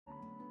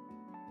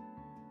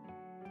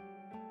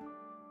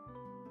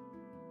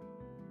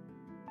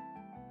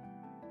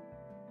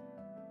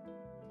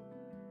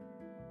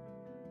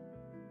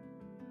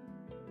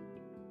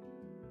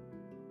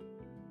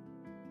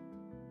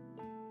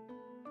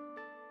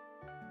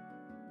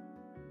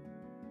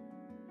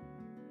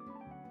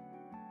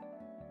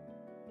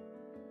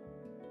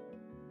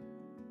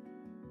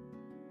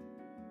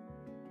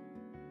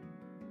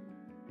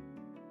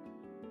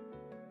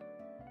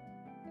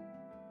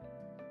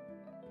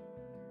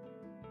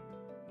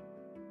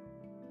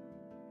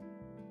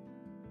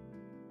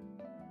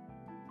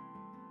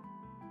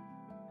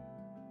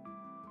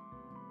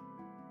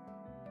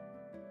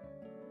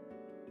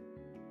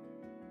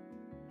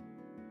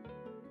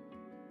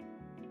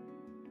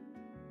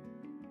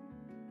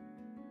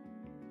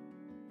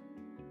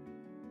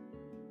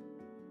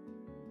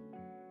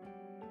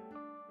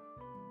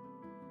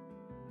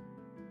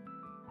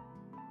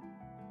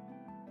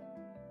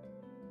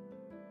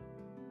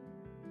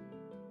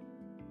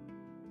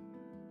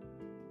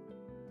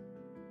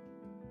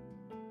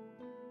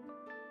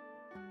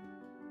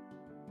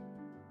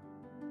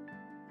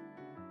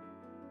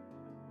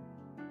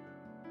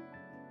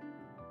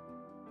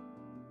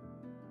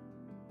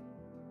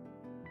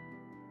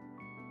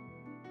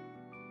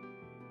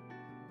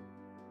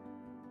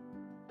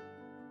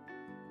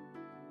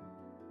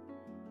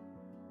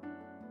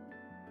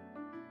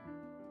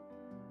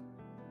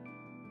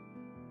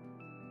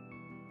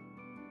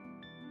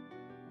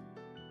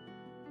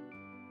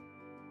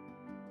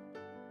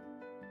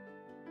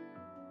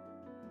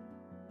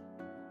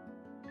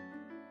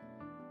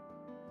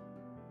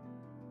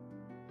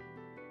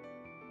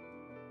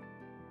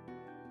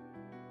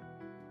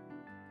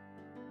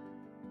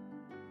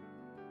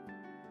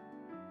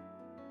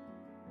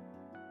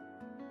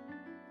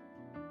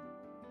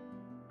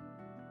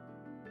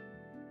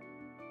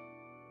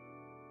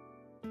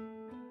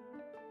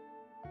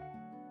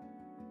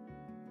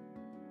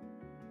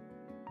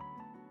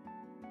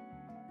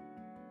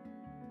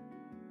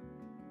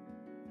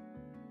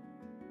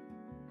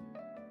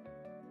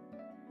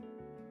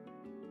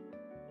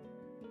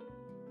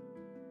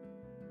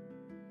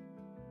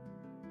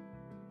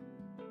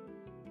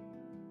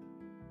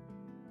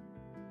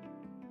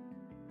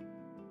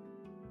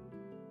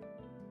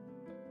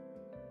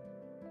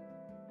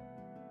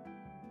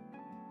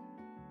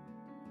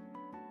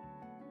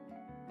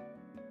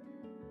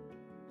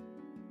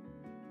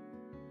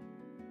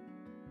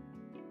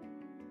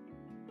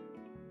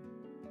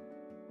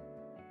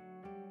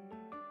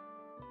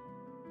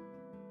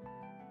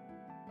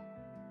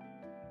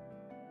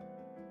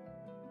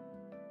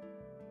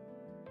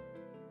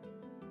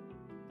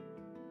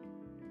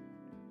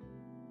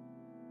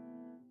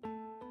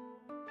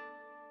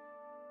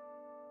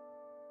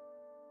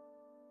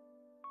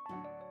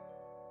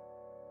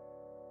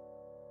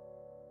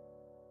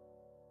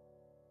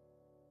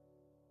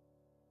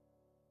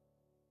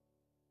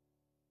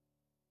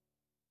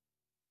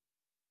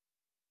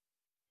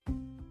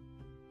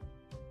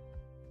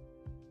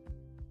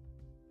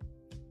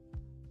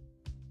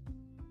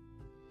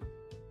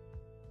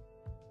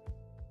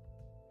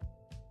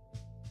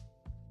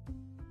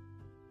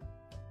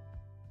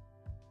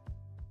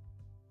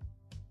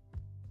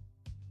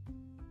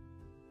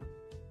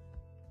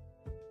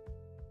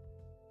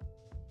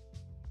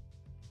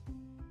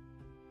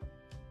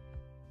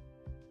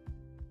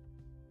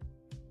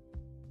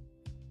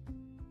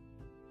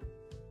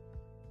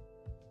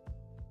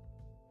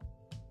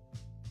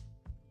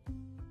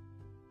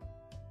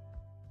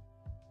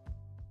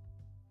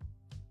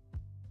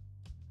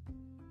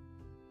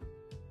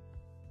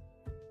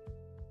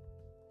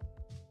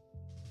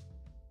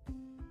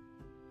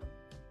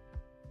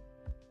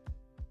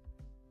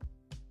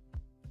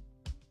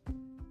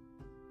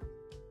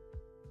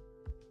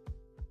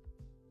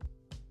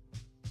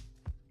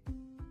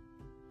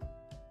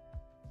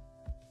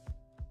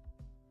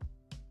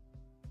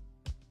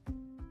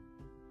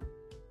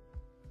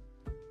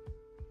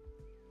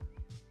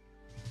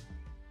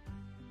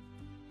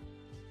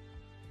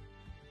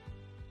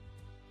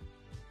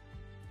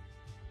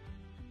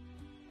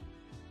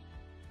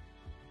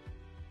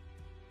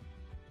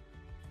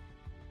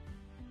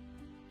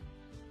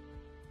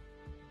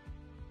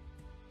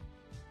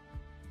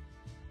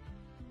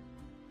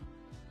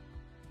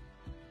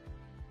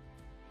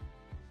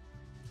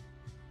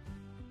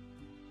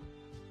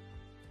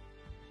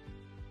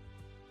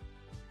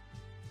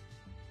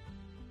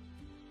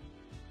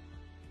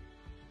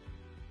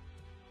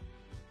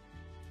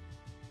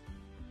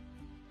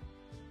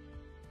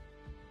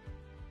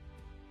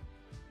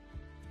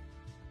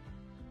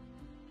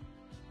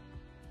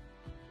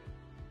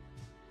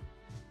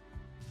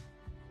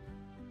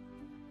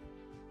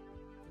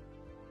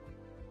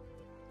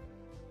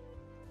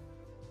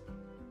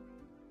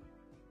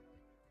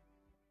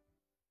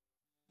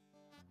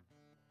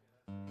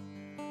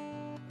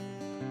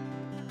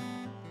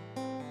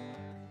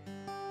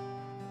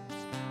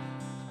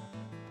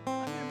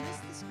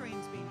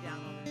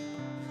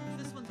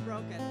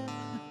broken.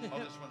 Oh,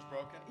 this one's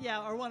broken?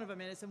 Yeah, or one of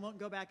them is and won't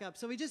go back up.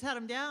 So we just had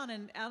them down,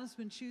 and Adam's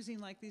been choosing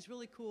like these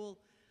really cool,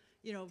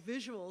 you know,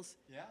 visuals.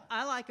 Yeah.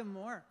 I like them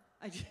more.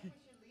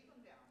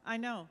 I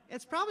know.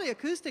 It's probably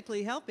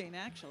acoustically helping,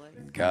 actually.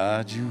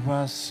 God, you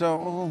are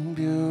so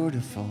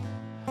beautiful.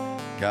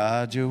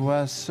 God, you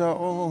are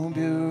so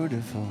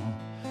beautiful.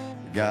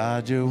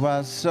 God, you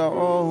are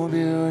so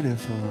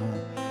beautiful.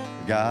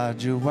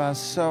 God, you are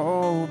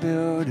so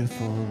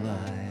beautiful.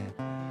 I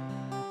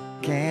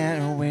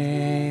can't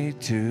wait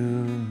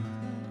to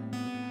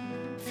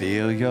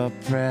feel your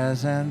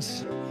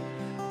presence.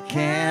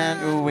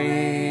 Can't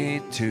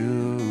wait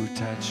to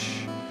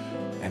touch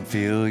and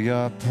feel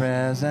your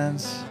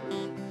presence.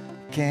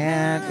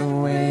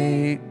 Can't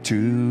wait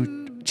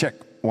to check.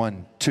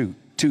 1, 2,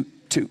 2,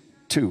 2,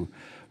 2.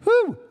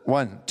 Woo!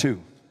 1,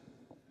 2.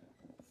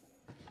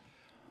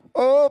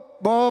 Oh,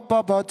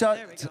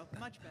 There we go.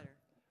 Much better.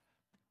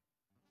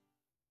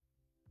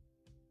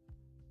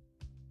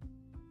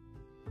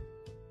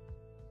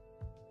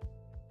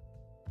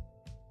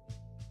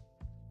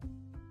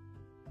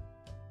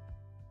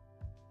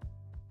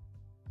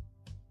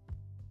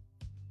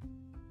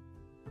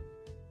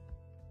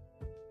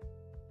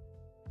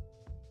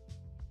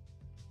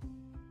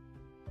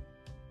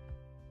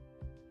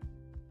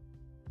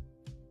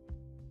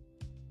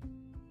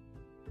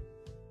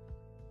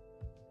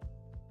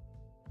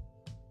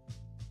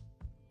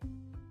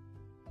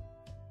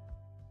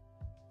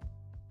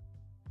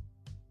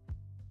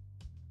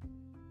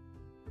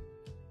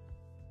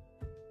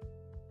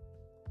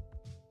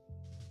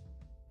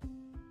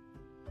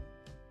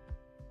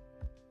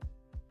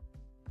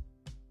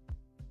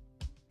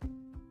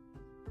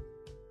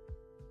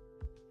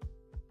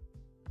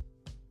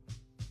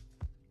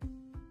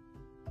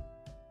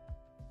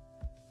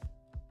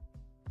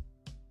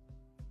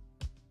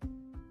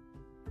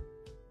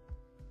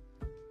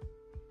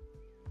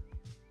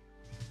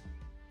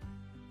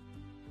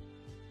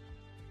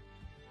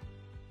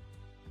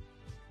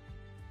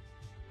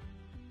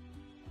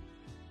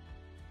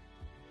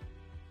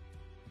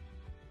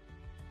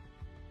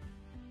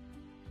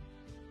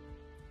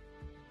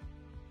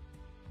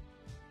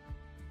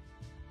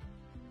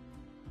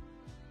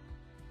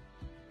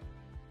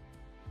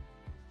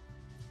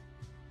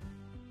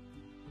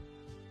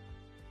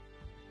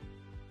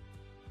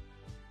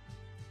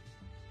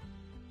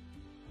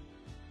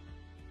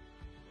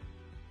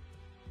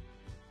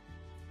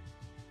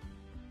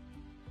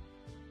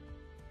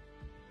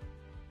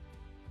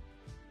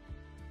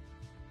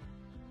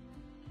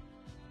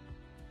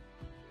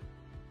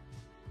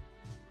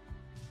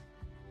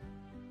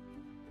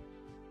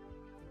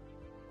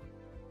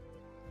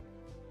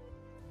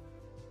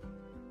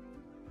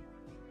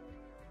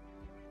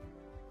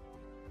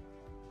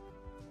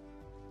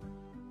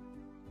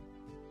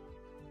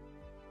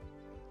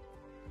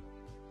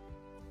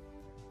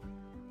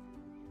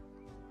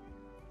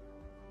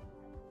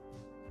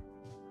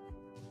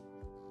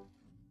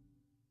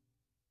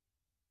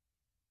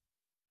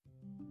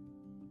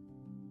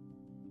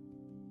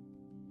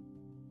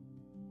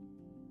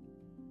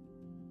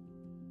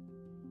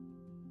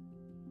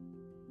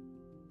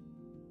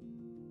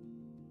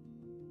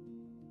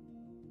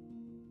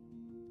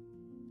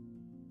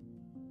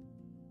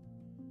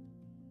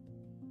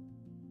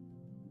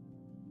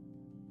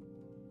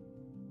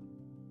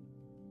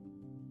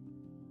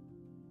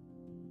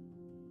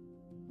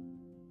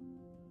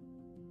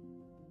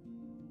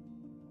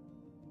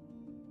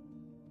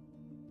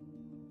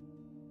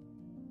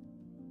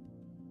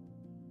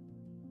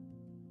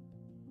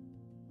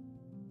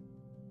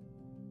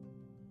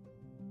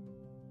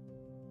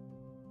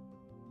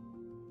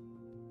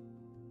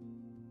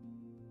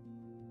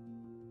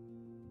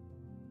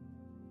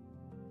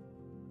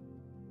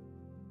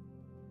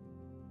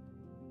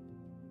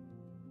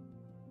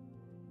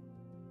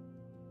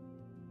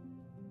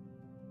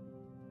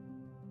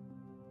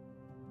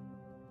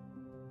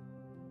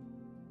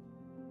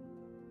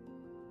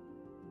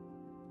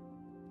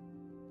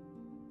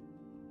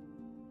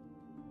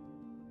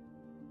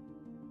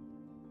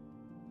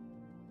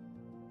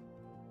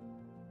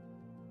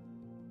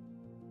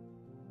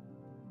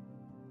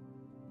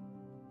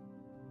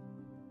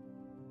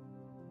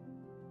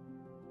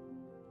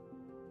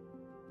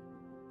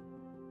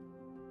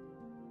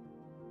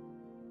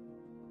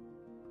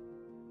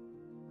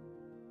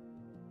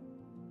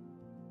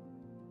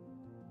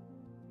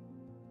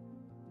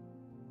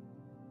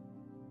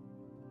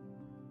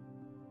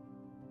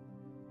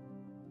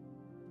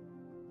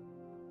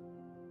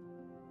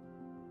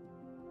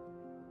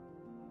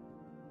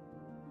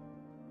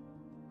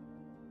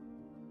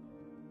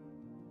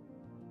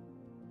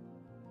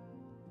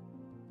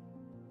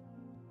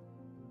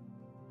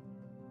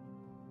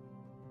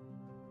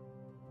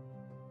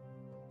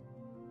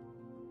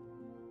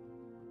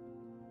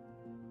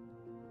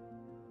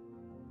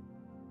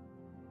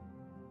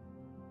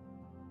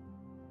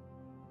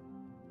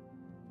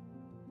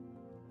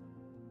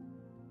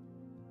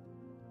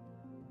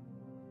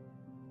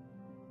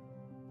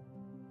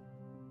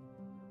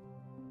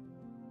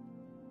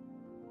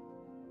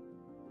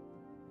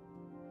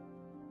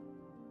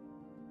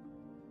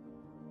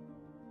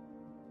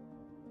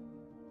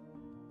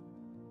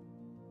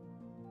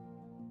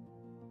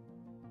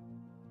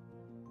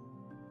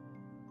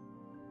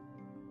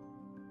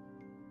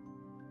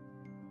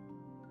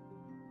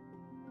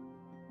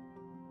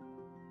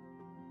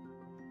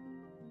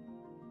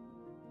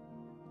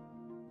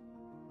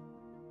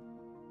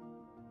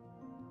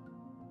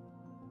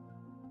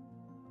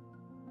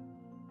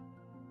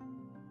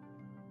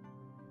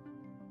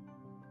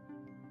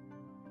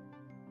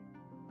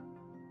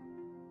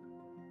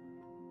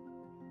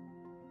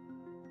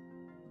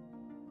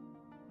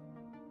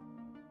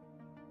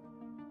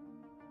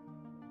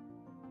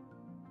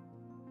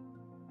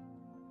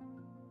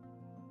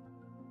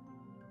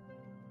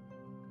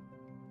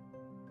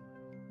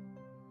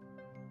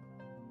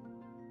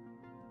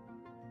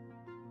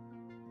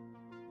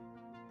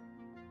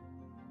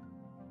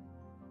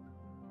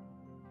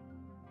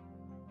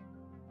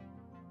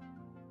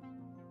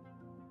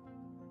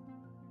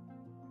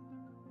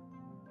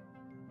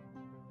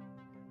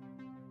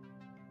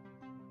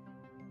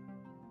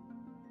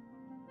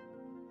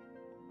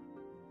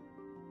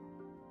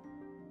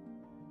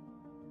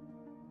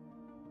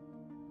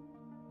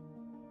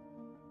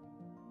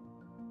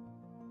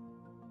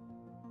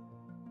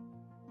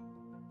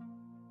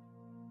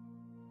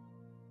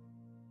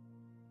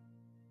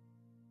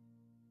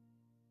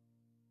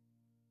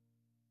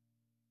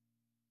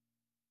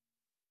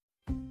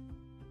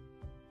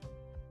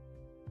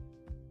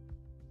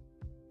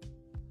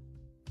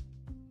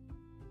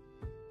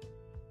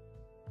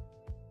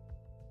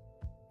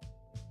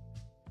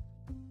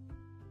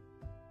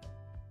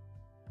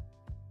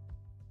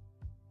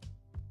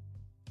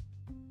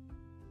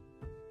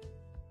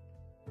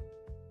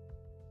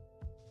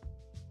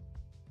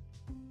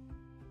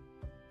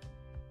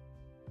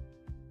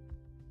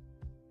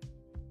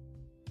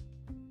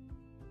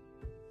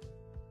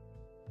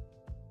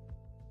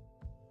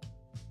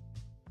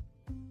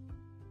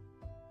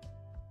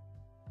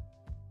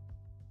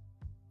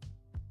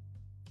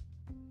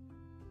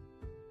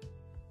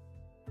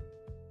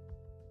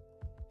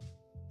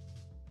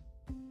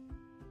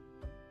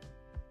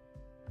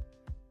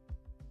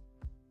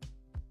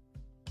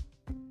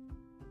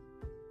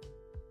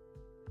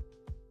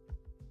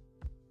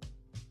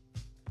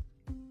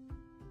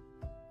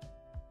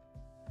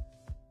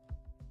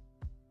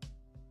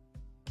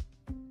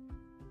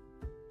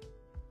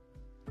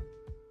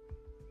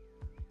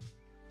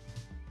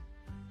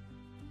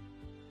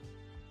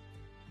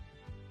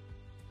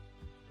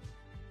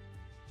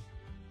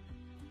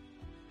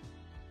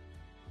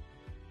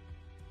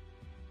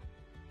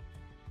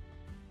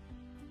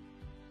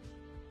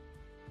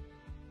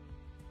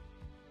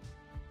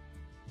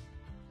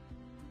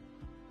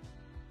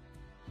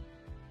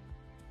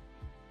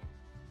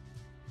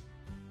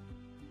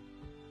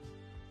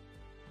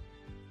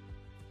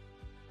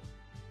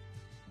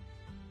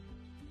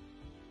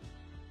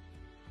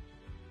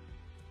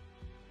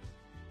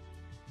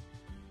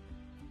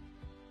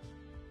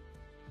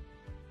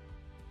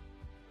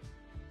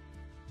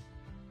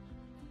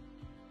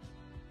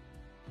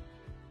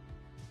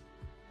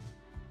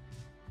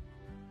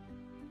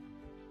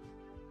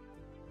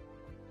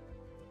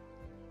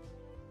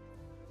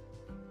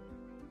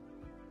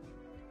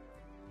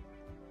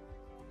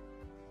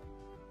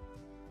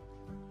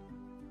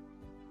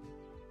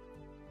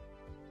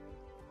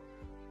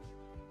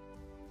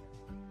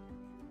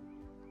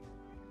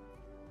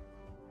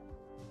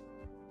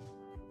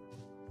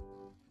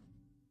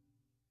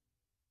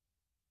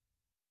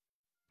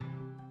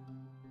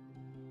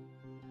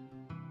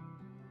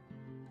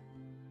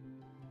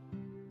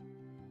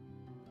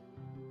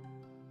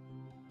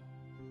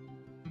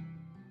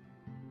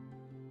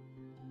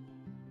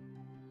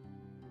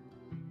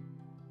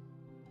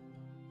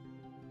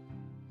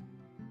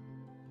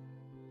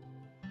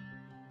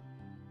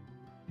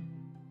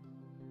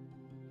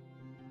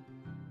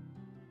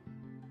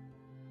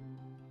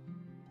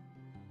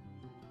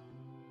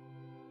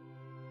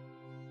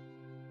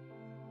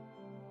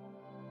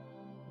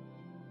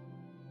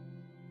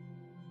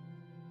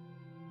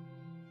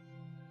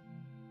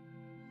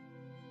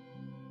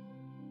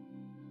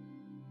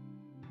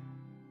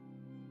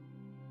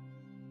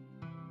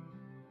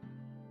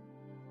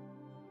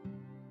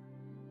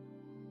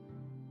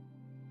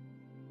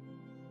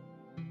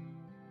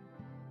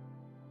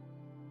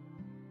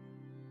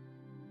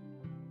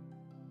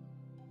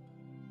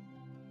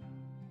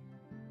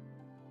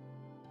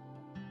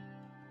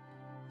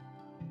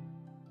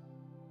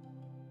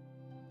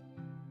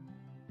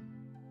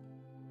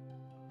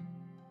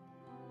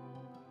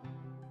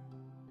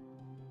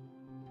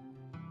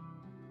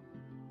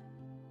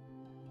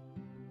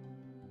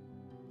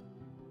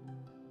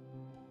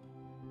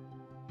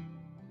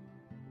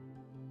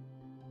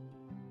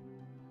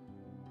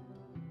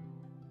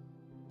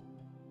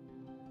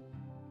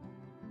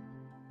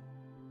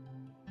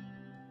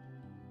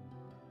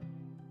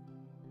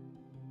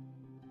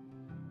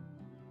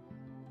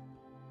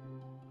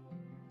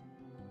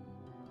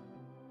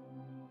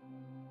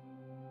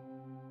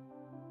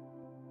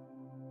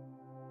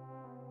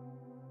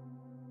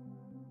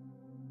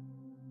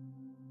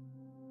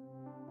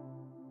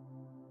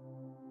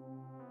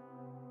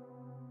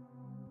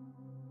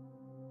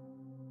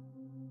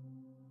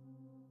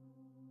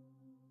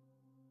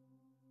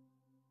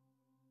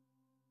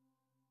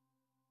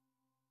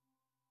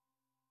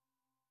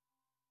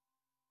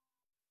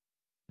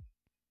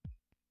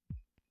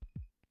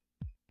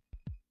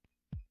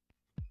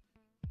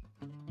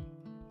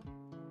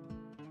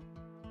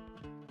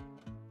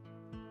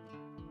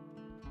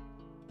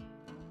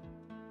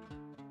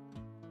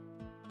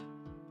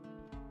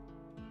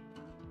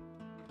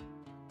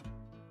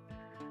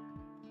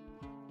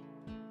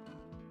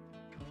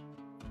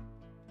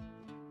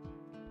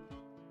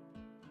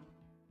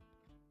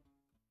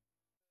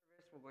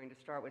 Going to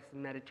start with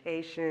some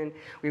meditation.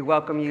 We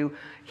welcome you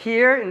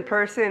here in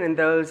person and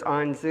those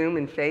on Zoom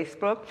and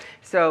Facebook.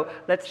 So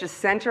let's just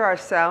center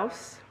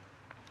ourselves,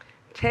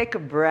 take a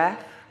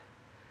breath,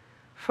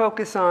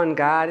 focus on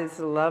God is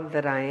the love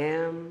that I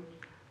am,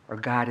 or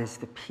God is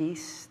the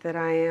peace that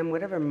I am.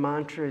 Whatever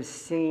mantra is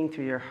singing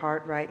through your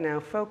heart right now,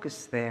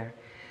 focus there,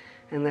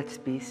 and let's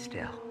be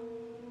still.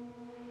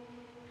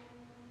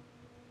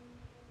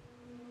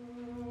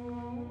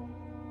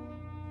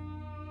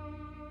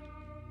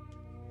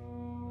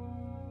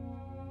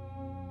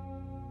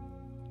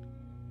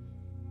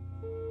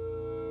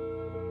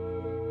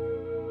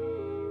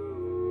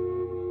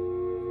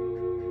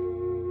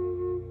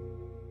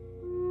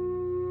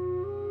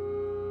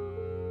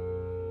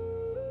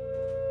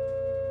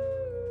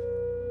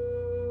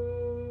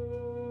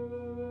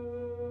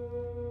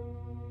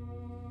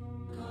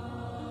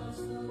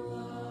 God's the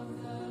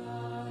love that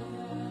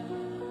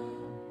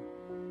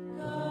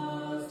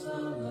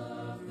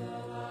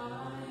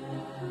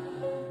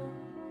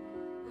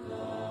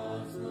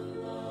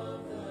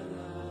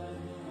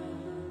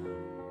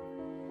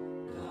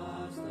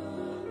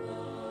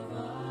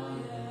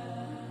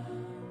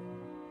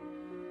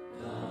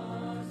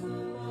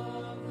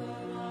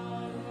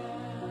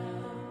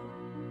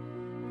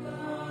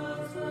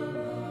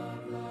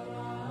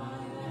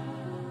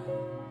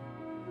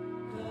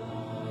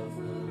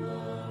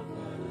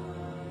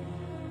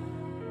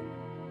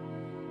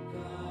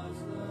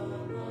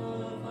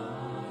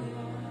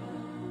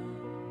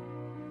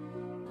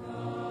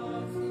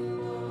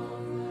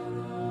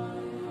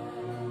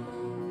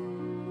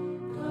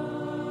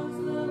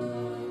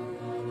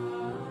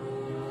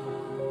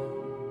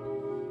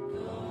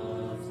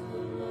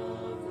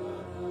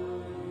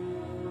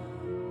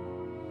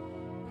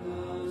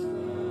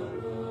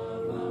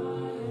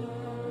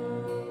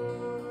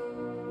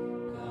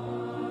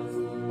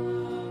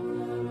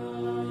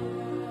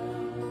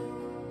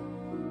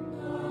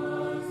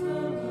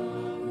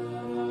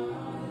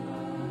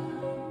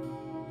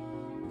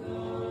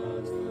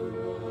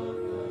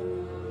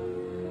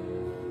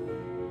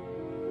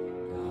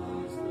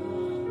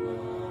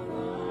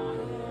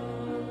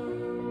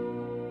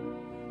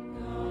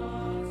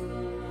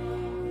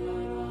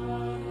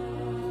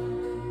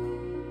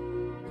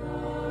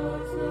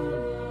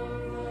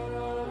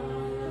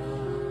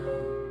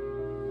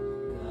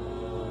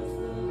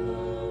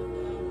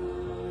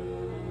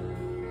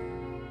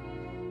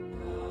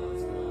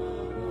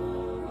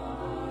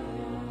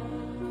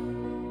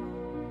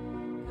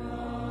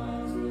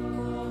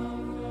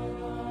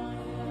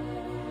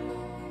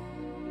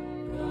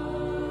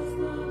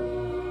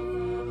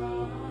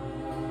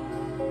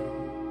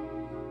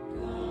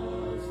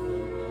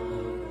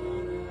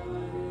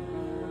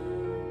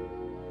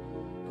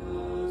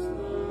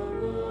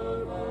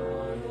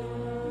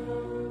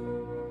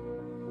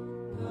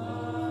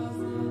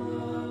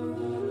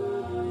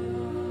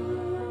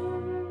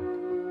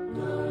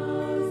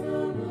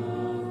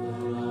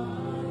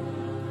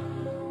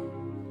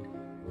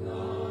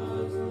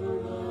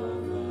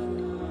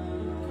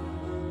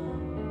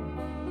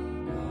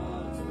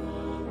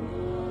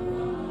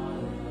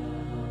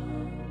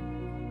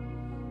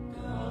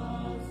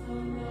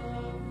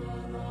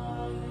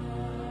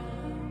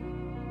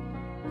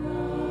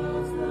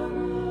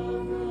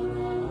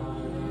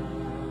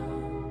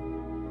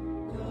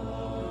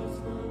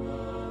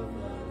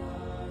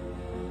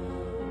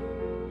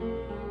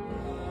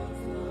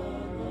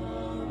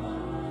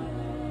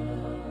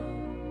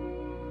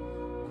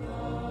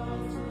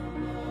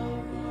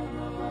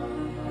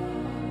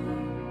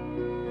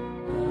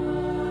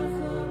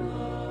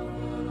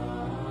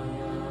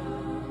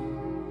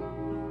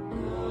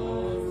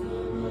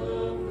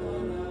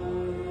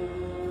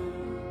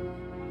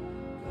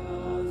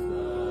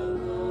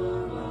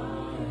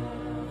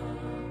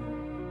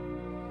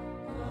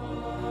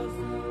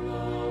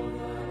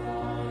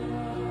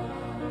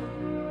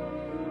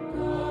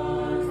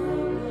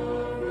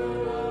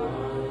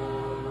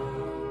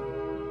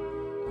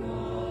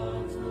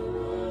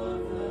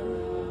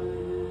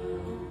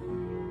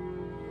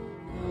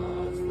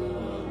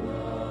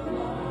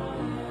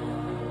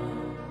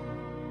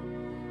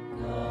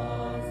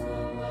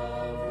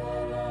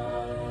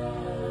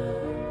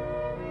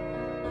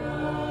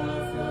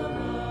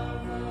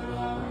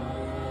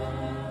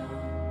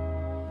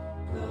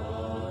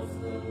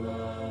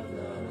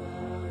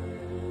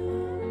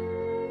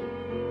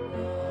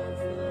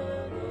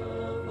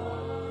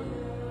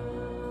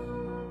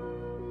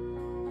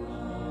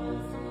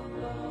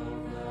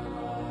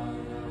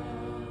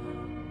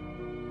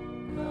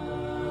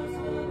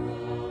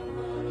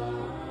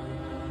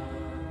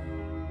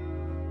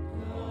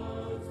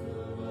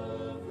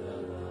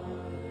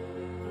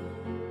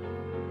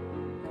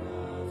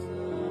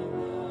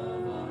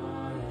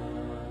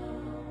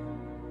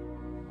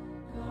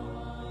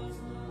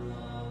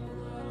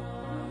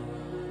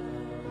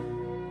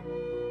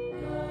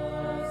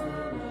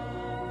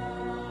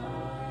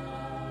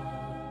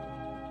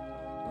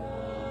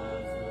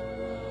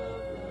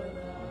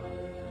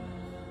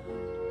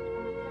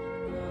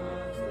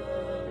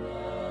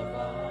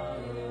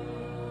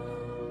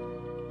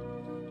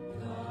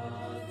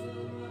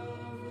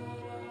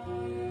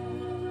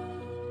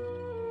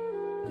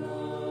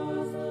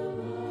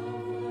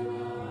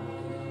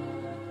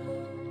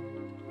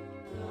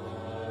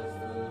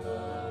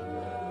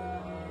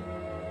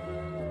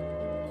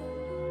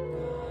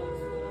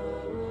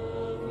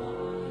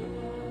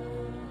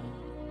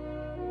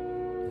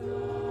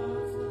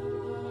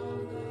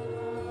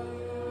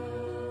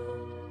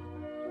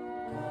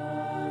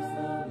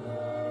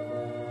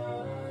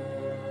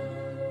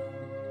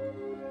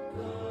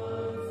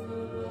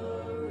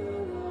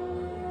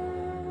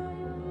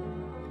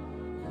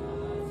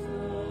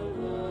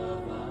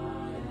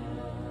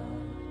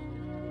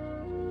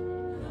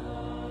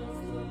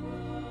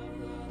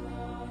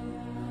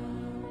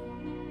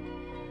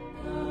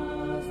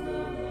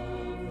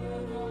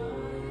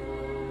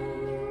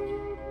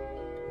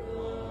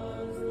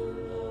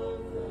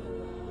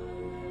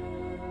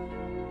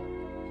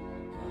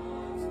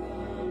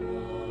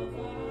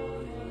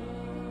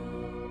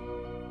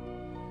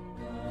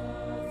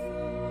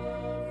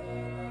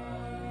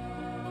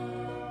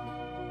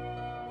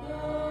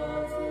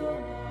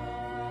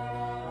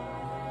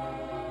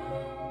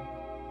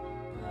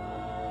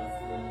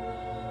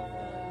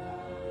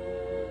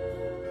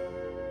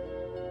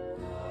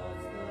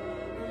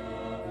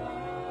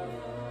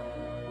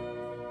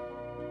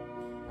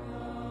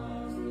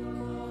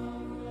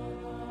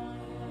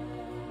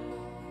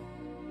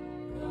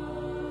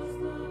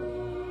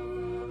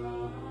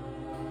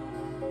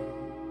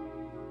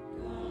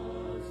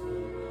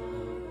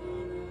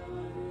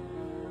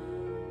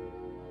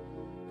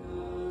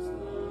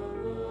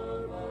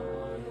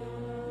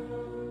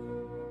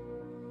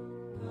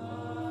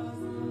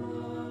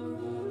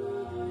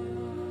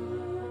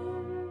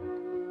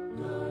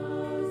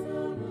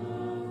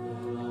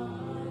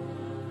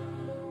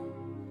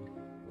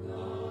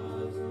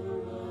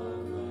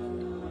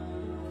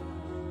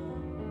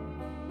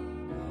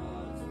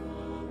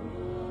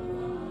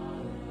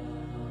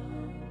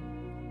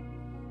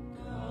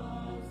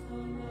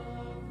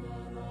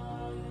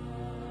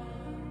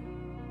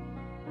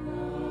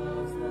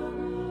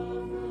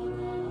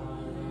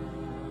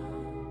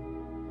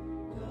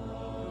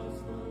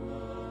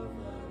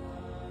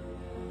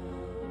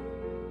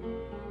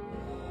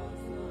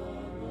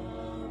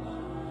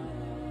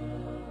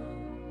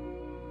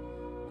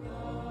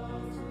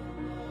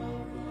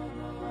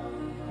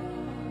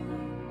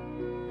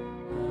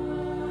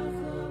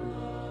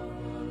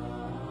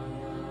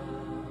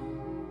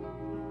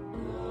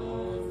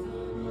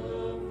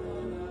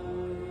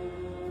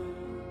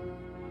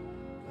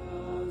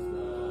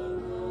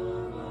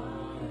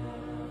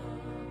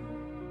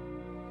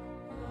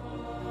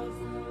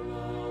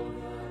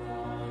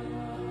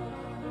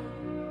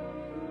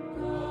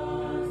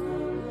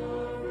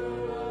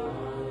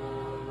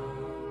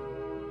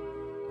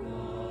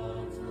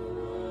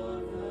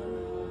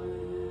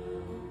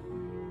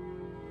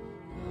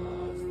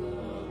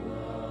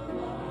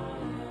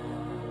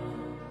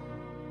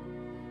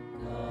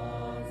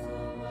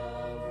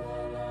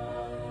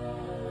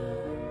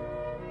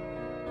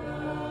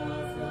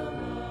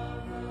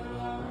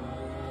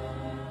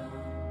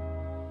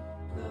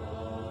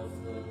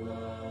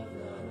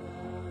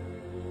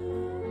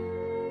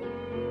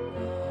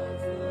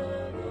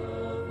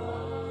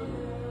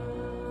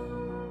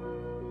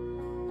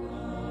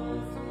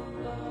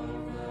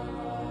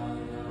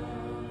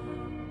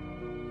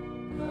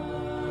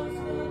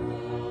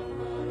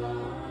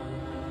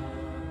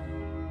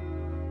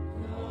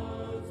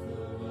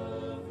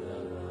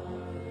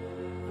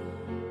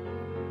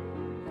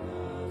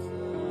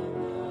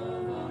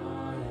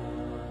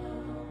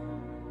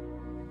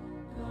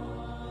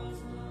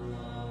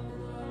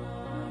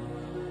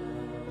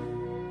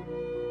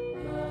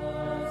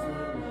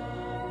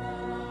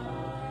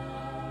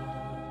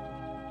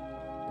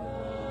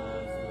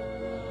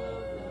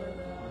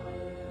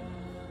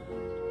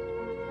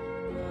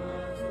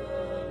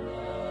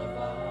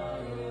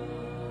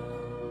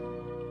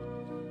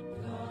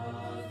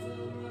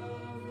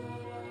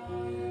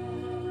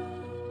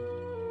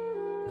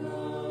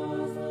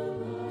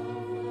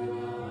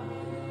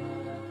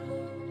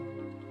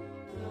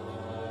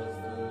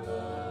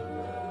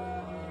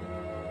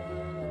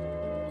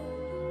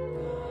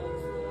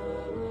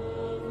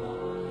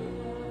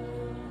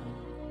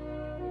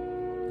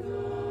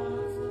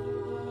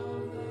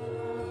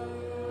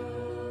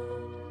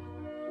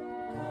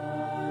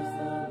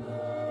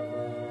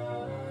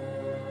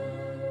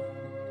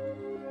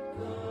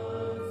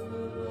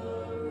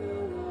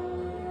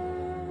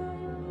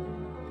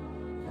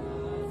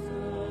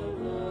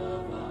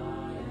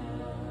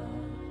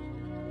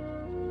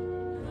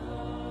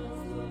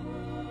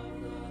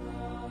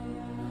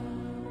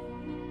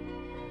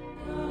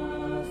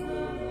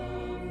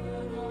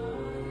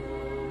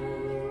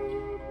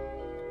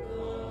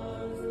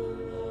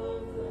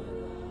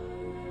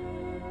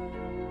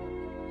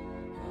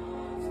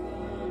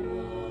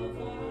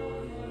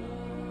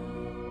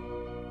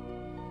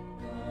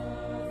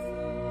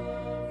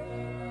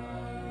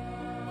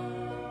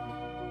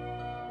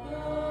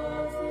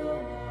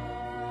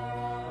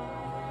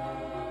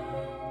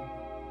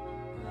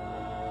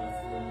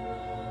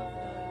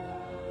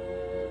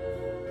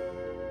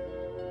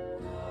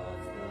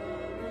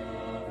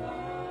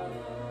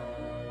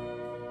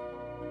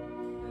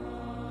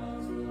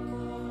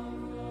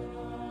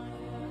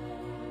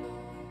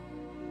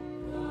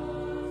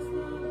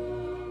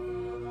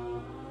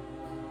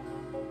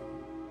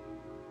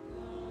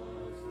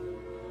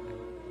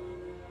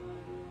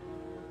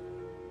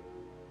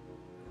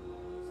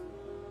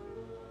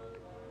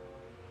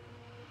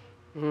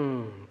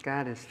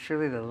God is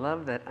truly the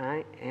love that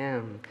I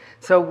am.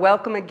 So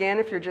welcome again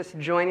if you're just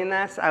joining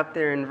us out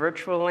there in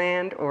virtual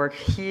land or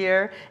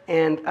here.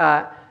 And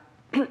how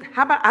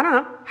about, I don't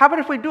know, how about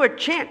if we do a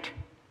chant?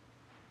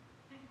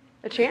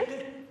 A chant?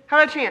 How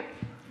about a chant?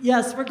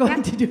 Yes, we're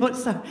going to do it.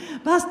 So,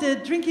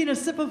 busted, drinking a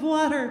sip of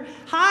water.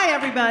 Hi,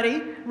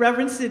 everybody.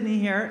 Reverend Sydney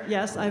here.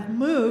 Yes, I've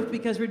moved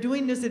because we're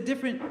doing this in a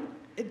different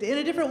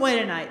way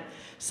tonight.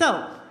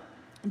 So,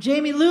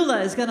 Jami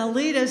Lula is going to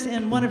lead us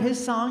in one of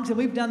his songs, and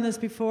we've done this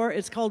before.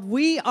 It's called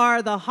We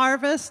Are the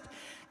Harvest,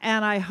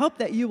 and I hope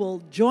that you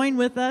will join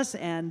with us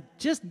and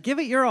just give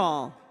it your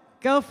all.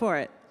 Go for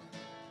it.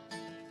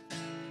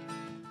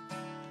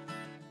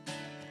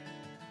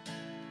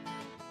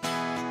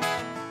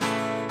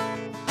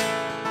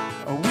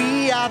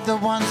 We are the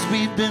ones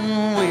we've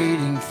been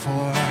waiting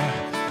for.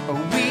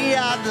 We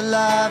are the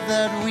love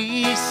that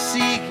we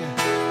seek.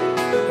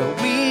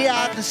 We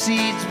are the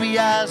seeds we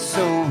are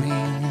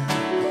sowing.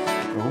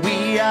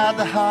 We are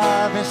the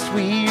harvest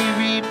we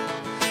reap.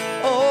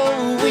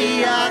 Oh,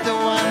 we are the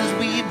ones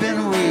we've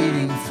been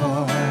waiting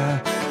for.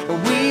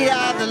 We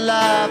are the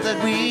love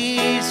that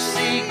we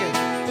seek.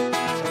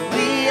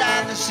 We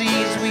are the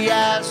seeds we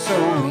are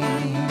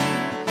sowing.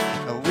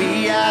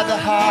 We are the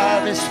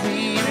harvest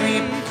we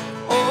reap.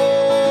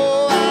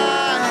 Oh,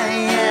 I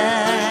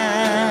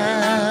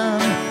am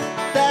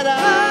that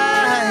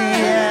I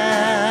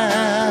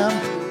am.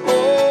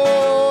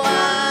 Oh,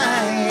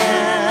 I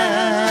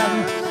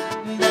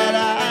am that I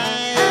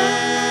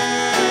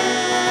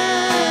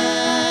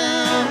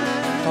am.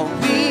 Oh,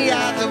 we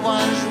are the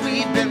ones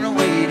we've been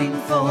waiting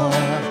for.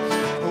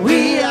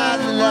 We are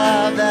the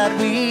love that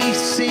we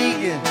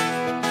seek.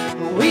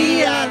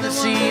 We are the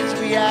seeds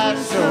we are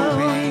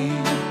sowing.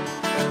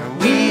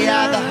 We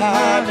are the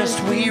harvest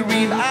we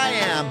reap. I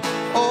am,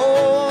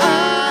 oh,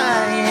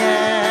 I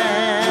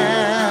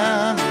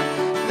am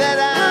that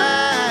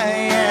I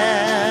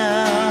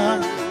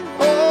am.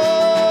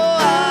 Oh,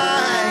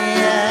 I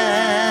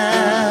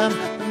am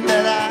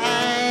that I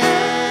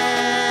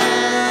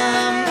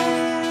am.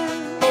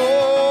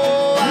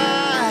 Oh,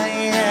 I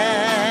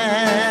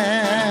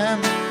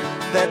am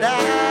that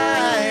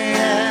I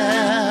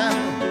am.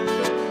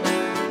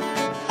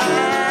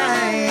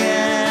 I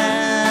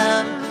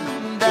am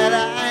that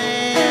I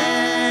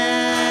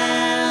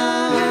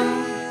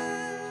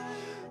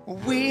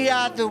am. We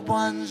are the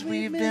ones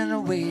we've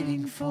been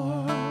waiting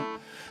for.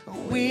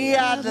 We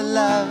are the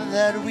love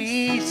that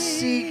we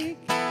seek.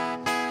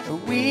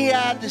 We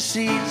are the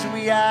seeds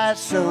we are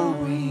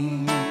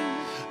sowing.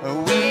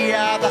 We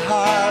are the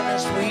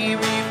harvest we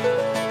reap.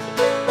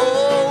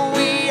 Oh,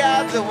 we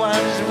are the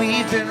ones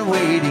we've been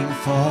waiting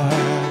for.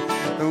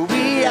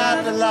 We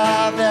are the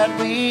love that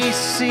we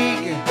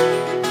seek.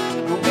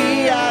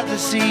 We are the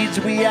seeds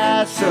we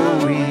are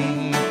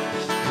sowing.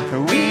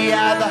 We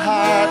are the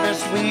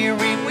harvest we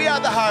reap. We are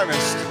the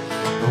harvest.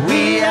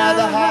 We are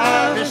the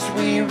harvest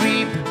we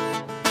reap.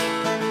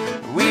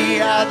 We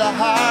are the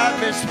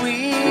harvest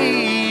we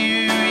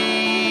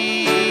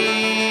reap.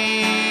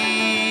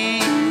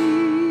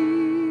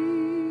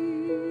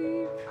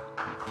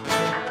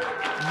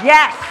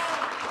 Yes!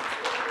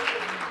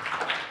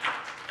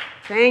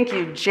 Thank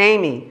you,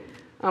 Jami.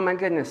 Oh my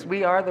goodness,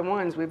 we are the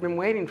ones we've been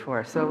waiting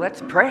for. So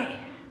let's pray.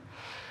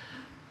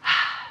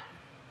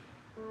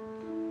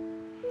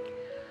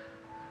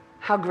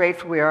 How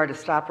grateful we are to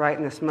stop right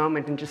in this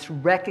moment and just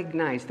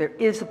recognize there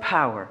is a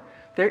power,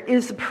 there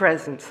is a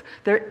presence,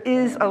 there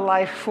is a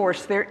life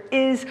force, there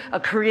is a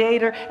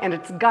creator, and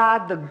it's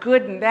God the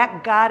good, and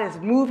that God is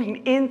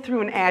moving in,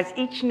 through, and as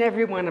each and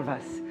every one of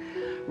us.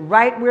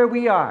 Right where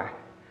we are,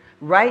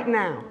 right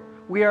now,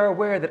 we are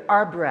aware that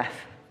our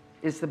breath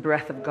is the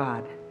breath of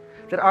God,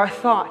 that our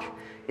thought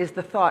is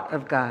the thought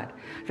of God,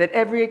 that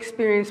every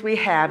experience we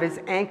have is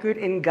anchored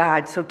in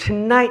God. So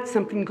tonight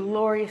something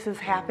glorious is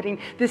happening.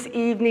 This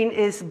evening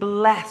is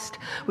blessed.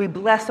 We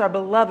bless our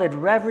beloved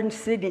Reverend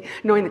Sydney,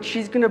 knowing that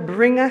she's going to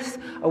bring us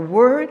a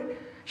word.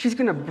 She's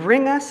going to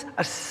bring us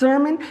a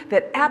sermon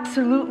that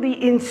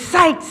absolutely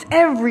incites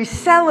every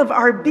cell of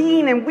our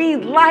being, and we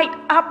light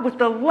up with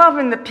the love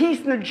and the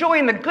peace and the joy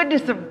and the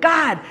goodness of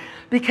God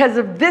because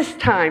of this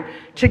time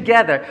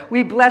together.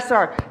 We bless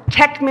our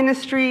tech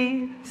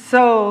ministry.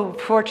 So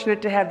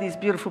fortunate to have these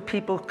beautiful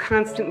people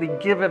constantly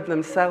give of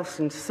themselves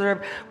and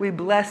serve. We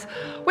bless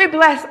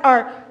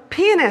our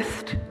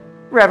pianist,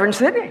 Reverend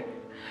Sydney.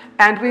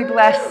 And we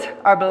bless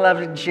our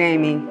beloved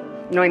Jami,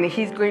 knowing that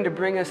he's going to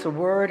bring us a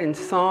word in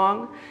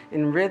song,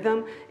 in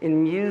rhythm,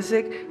 in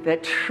music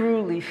that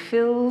truly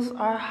fills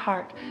our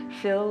heart,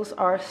 fills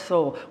our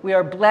soul. We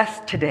are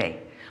blessed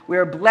today. We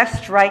are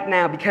blessed right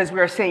now because we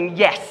are saying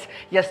yes.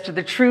 Yes to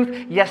the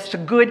truth, yes to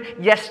good,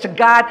 yes to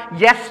God,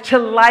 yes to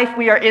life.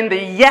 We are in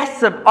the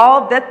yes of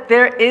all that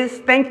there is.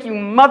 Thank you,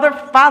 Mother,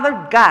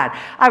 Father, God.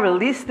 I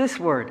release this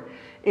word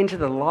into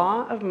the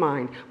law of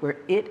mind where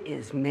it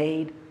is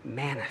made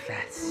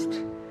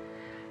manifest.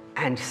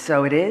 And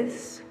so it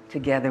is.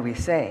 Together we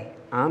say,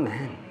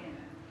 Amen.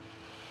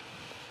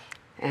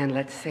 And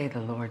let's say the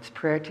Lord's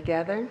Prayer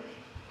together.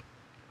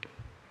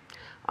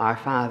 Our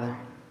Father,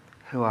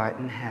 who art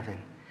in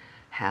heaven,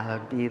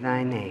 hallowed be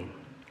thy name.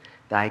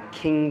 Thy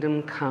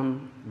kingdom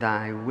come,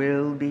 thy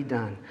will be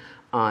done,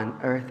 on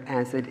earth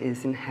as it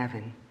is in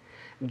heaven.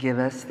 Give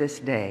us this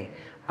day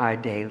our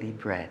daily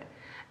bread,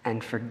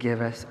 and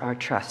forgive us our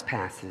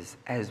trespasses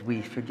as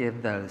we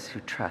forgive those who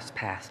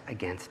trespass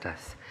against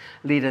us.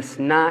 Lead us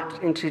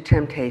not into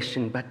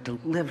temptation, but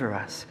deliver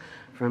us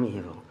from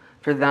evil.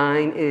 For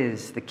thine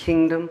is the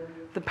kingdom,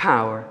 the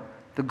power,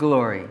 the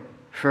glory,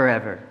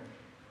 forever.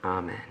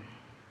 Amen.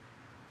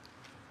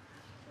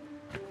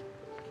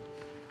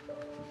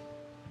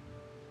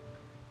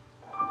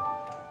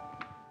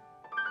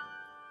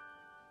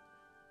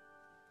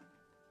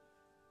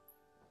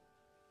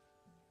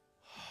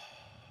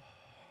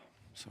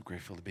 So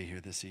grateful to be here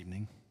this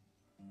evening.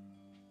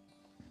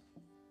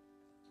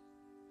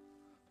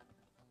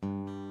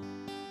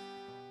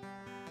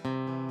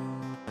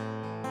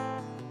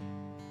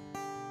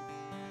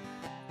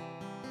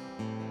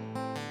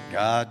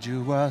 God,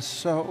 you are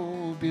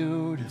so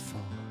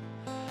beautiful.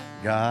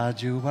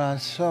 God, you are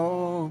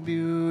so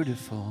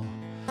beautiful.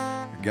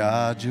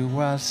 God, you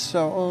are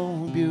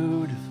so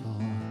beautiful.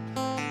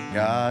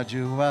 God,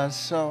 you are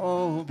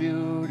so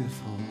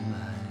beautiful.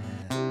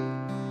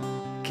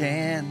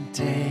 Can't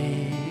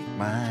take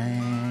my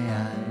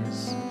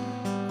eyes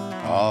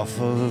off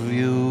of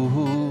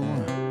you.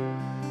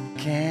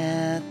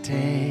 Can't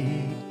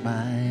take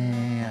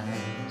my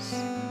eyes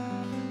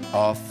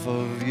off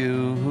of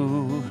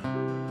you.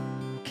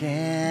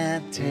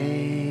 Can't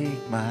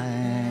take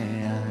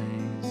my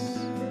eyes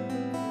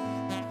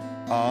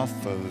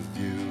off of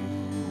you.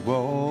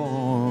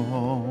 Whoa,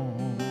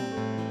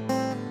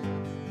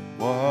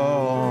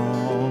 whoa.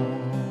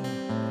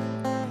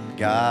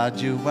 God,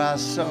 you are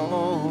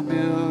so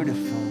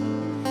beautiful.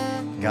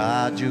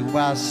 God, you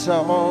are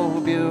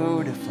so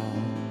beautiful.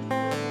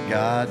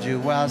 God,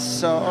 you are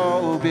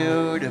so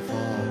beautiful.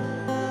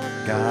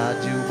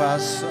 God, you are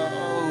so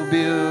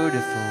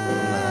beautiful.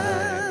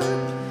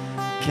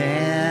 I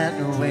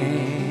can't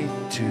wait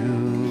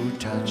to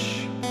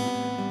touch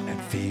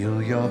and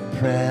feel your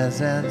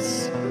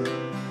presence.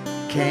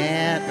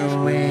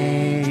 Can't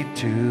wait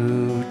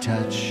to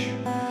touch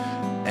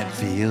and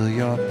feel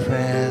your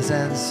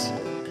presence.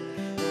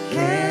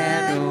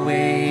 Can't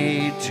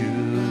wait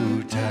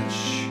to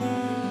touch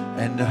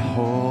and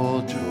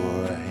hold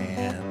your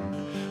hand.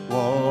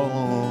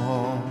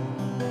 Whoa,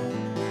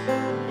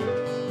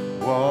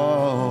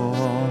 whoa.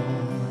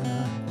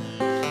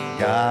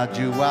 God,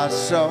 you are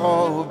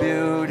so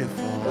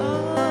beautiful.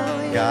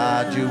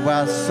 God, you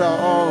are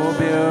so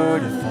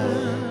beautiful.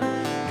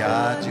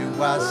 God,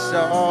 you are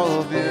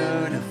so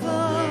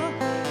beautiful.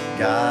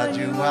 God,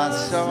 you are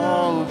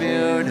so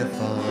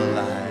beautiful.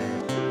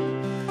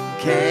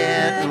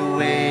 Can't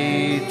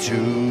wait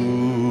to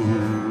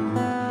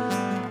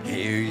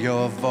hear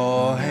your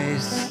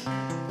voice.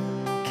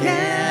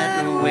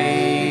 Can't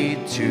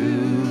wait to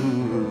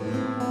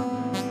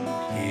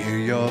hear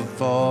your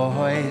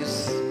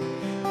voice.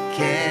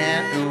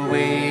 Can't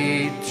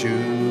wait to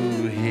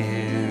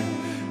hear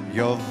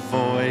your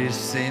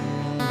voice in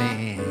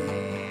me.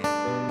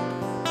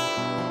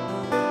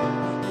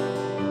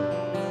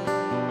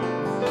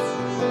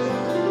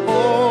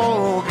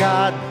 Oh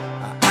God,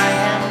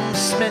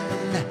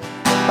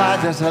 by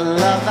this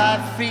love I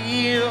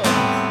feel.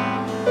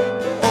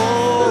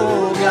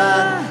 Oh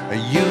God,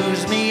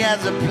 use me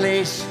as a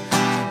place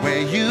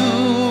where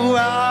you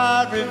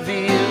are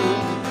revealed.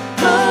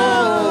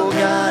 Oh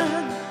God,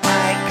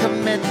 I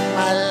commit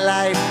my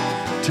life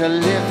to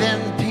live in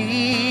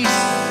peace.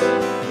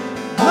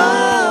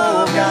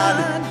 Oh God,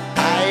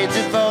 I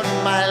devote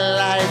my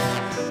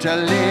life to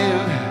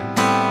live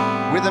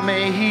with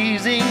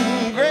amazing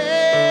grace.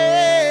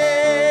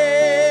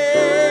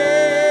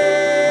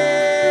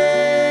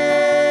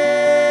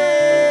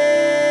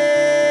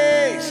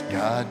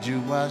 God,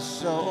 you are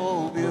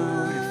so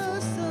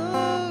beautiful.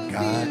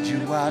 God,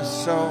 you are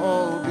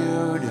so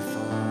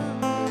beautiful.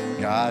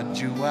 God,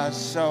 you are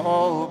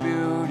so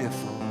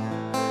beautiful.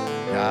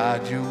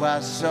 God, you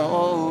are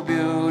so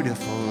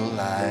beautiful.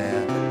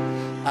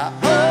 I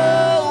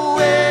owe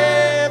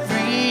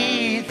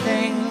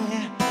everything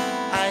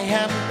I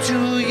am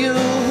to you.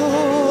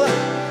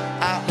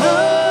 I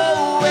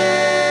owe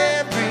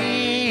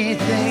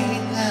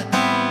everything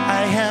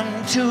I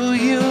am to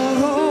you.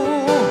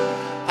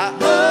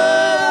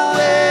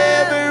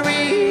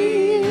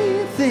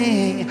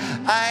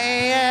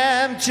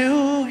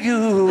 To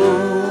you.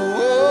 Oh,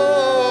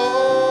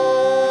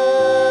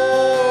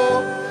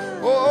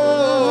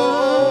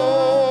 oh,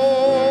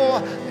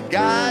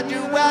 God,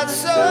 you are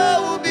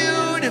so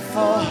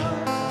beautiful.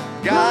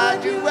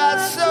 God, you are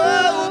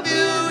so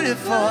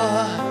beautiful.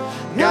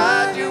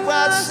 God, you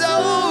are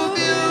so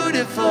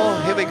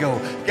beautiful. Here we go.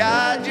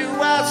 God, you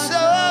are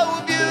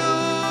so beautiful.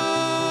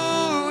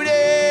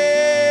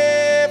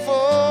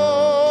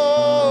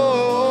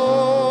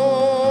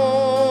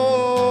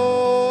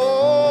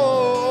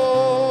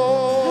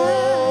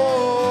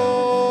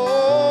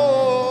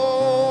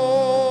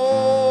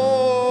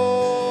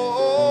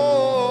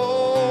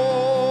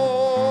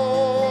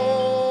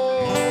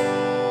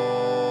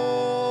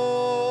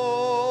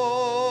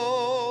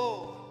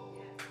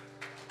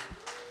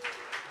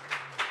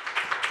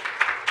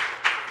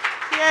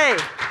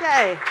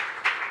 Hi.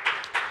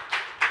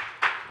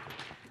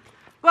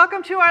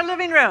 Welcome to our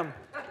living room.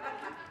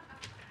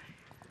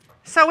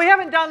 So we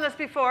haven't done this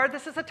before.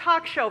 This is a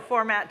talk show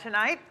format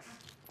tonight.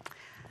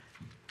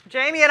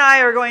 Jami and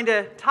I are going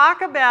to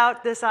talk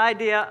about this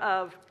idea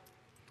of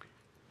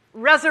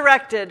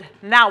resurrected,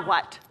 now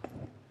what?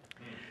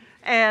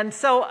 And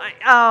so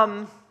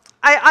I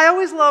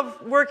always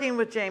love working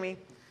with Jami.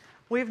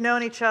 We've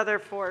known each other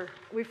for,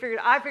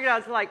 I figured out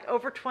it's like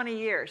over 20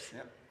 years.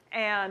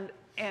 Yep.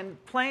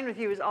 And playing with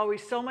you is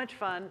always so much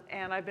fun,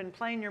 and I've been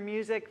playing your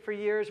music for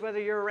years,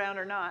 whether you're around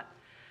or not.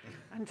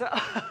 And, so,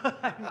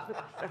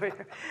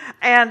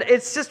 and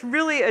it's just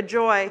really a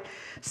joy.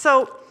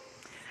 So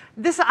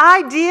this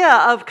idea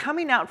of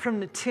coming out from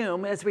the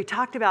tomb, as we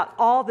talked about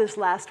all this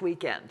last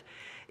weekend,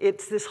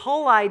 it's this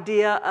whole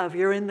idea of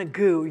you're in the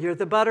goo, you're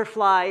the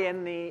butterfly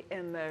in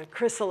the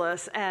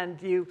chrysalis,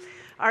 and you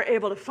are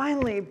able to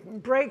finally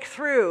break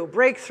through.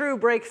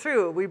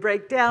 We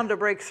break down to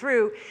break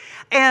through.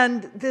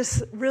 And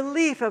this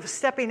relief of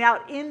stepping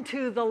out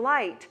into the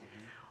light,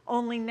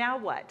 only now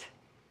what?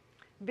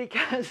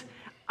 Because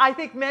I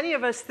think many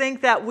of us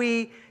think that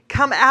we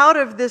come out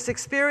of this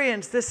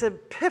experience, this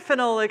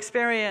epiphanal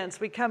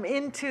experience. We come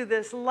into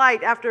this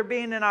light after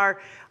being in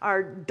our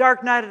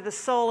dark night of the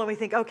soul, and we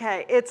think,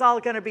 okay, it's all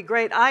going to be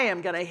great. I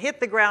am going to hit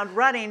the ground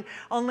running,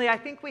 only I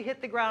think we hit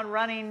the ground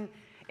running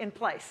in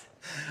place.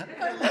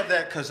 I love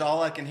that, because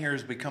all I can hear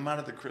is we come out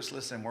of the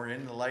chrysalis and we're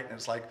in the light, and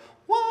it's like,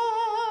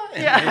 whoa!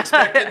 And we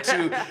expect it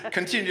to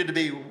continue to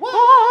be,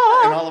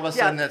 whoa! And all of a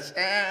sudden it's,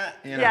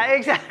 you know. Yeah,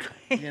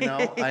 exactly. You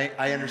know,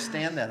 I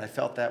understand that. I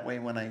felt that way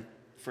when I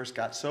first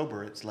got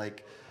sober. It's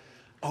like,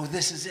 oh,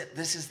 this is it.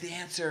 This is the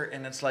answer.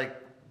 And it's like,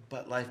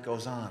 but life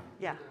goes on.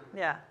 Yeah,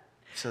 yeah.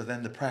 So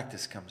then the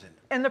practice comes in.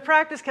 And the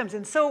practice comes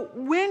in. So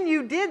when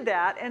you did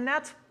that, and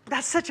that's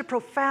such a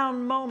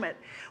profound moment,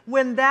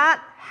 when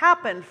that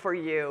happened for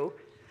you,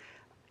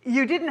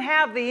 you didn't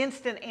have the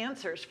instant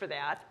answers for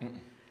that.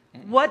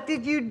 What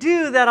did you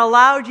do that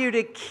allowed you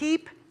to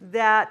keep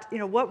that, you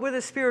know, what were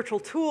the spiritual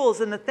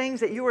tools and the things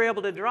that you were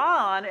able to draw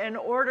on in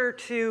order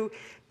to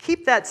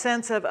keep that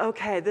sense of,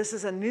 okay, this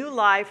is a new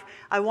life.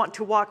 I want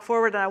to walk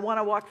forward, and I want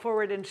to walk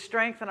forward in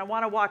strength, and I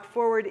want to walk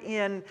forward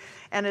in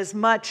and as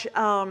much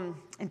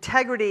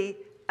integrity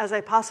as I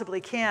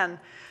possibly can.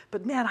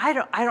 But man, I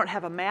don't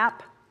have a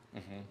map.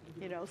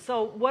 You know,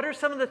 so what are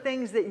some of the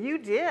things that you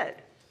did?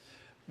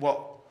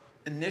 Well,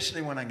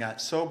 initially when I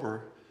got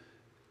sober,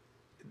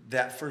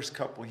 that first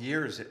couple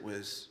years, it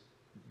was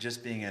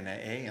just being in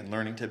AA and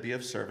learning to be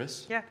of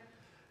service. Yeah.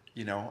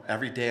 You know,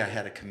 every day I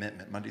had a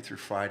commitment, Monday through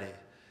Friday.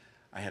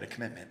 I had a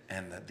commitment.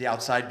 And the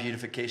outside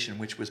beautification,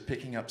 which was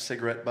picking up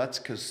cigarette butts,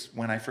 because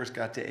when I first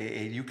got to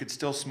AA, you could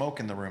still smoke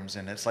in the rooms.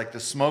 And it's like the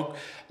smoke,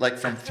 like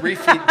from 3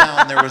 feet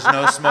down, there was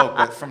no smoke.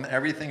 But from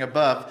everything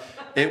above,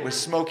 it was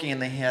smoky.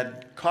 And they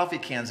had coffee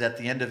cans at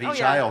the end of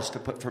each aisles to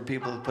put for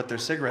people to put their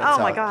cigarettes out.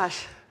 Oh, my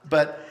gosh.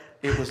 But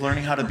it was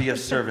learning how to be of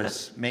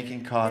service,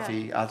 making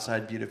coffee,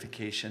 outside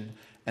beautification,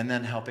 and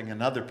then helping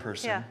another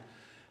person. Yeah.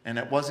 And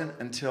it wasn't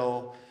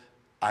until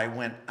I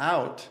went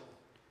out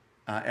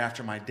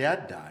after my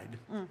dad died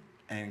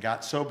and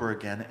got sober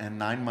again, and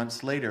 9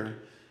 months later,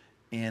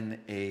 in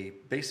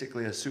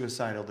basically a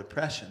suicidal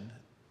depression,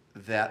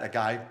 that a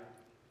guy,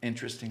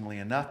 interestingly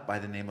enough, by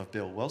the name of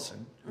Bill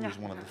Wilson, who was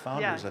one of the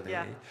founders of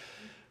AA,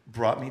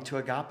 brought me to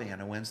Agape on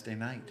a Wednesday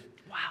night.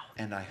 Wow.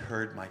 And I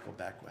heard Michael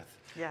Beckwith.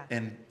 Yeah.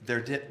 And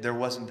there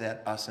wasn't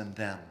that us and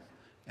them.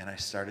 And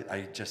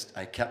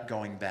I kept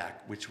going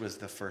back, which was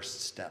the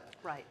first step.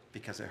 Right.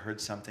 Because I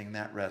heard something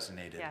that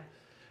resonated. Yeah.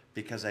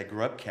 Because I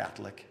grew up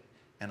Catholic,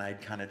 and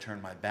I'd kind of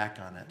turned my back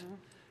on it,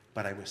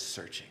 but I was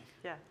searching.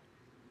 Yeah.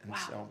 And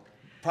so,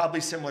 probably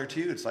similar to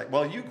you, it's like,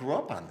 well, you grew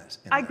up on this.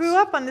 I grew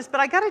up on this,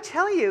 but I got to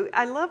tell you,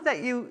 I love that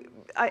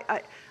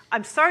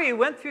I'm sorry you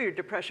went through your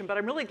depression, but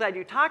I'm really glad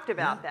you talked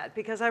about that,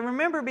 because I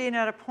remember being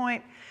at a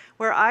point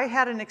where I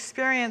had an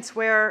experience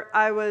where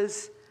I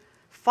was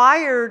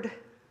fired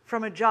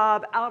from a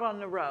job out on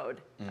the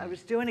road. I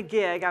was doing a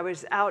gig. I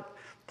was out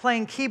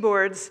playing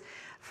keyboards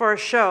for a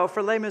show,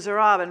 for Les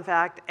Miserables, in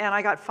fact, and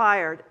I got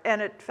fired.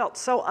 And it felt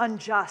so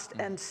unjust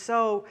and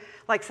so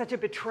like such a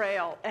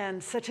betrayal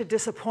and such a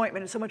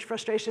disappointment and so much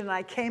frustration. And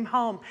I came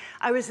home.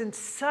 I was in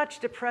such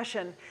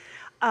depression.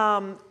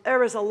 There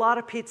was a lot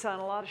of pizza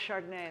and a lot of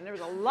Chardonnay, and there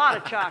was a lot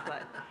of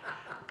chocolate.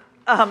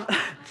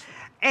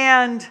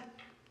 And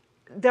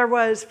there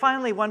was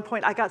finally one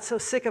point I got so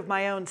sick of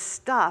my own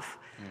stuff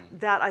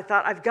that I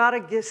thought, I've got to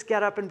just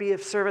get up and be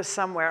of service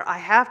somewhere. I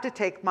have to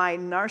take my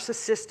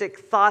narcissistic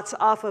thoughts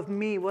off of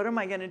me. What am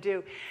I going to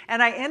do?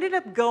 And I ended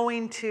up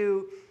going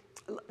to,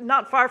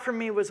 not far from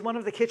me was one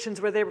of the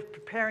kitchens where they were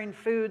preparing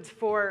foods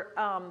for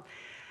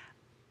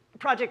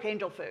Project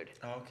Angel Food.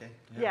 Oh, okay.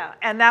 Yeah,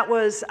 and that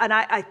was, and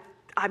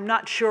I'm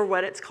not sure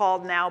what it's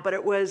called now, but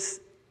it was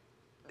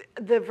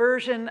the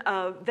version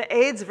of, the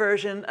AIDS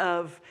version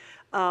of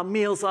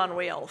Meals on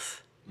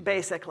Wheels,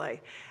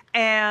 basically.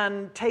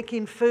 And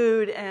taking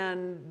food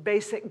and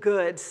basic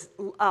goods,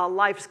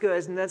 life's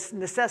goods and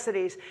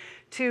necessities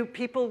to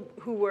people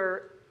who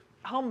were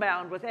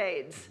homebound with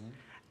AIDS.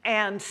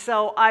 And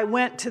so I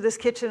went to this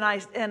kitchen,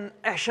 and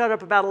I showed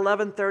up about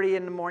 11:30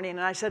 in the morning,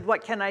 and I said,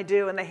 what can I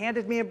do? And they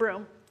handed me a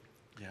broom.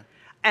 Yeah.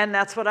 And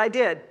that's what I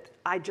did.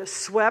 I just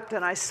swept,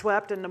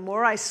 and the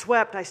more I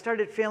swept, I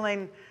started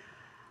feeling,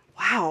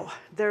 wow,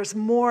 there's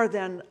more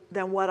than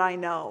what I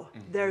know.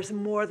 Mm-hmm. There's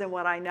more than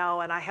what I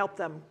know, and I helped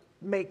them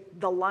make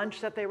the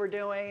lunch that they were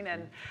doing.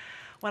 And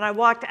when I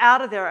walked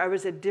out of there, I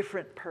was a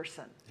different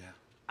person. Yeah.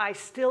 I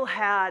still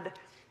had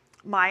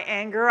my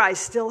anger, I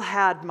still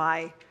had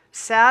my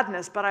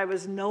sadness, but I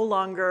was no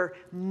longer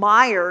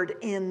mired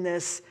in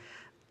this,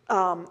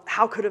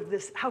 how could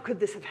this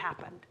have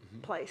happened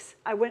place.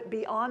 I went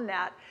beyond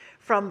that,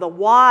 from the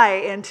why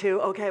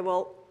into, okay,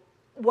 well,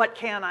 what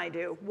can I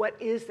do? What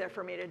is there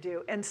for me to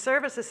do? And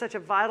service is such a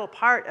vital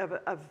part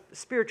of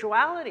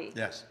spirituality.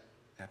 Yes,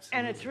 absolutely.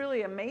 And it's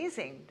really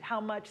amazing how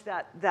much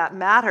that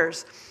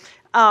matters.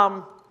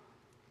 And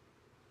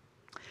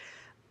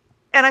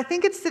I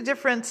think it's the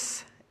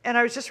difference, and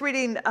I was just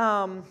reading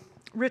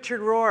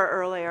Richard Rohr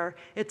earlier,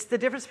 it's the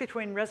difference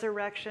between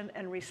resurrection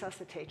and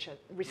resuscitation,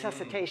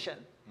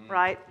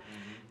 right?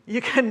 Mm-hmm.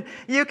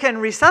 You can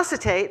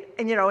resuscitate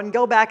and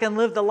go back and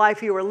live the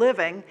life you were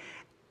living,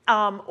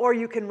 or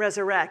you can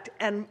resurrect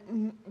and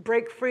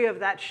break free of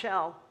that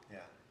shell,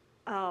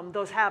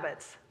 those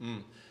habits.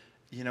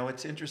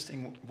 It's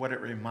interesting what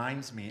it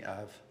reminds me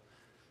of,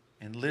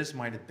 and Liz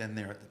might have been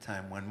there at the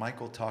time when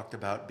Michael talked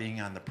about being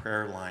on the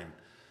prayer line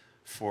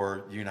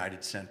for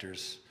United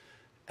Centers,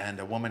 and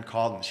a woman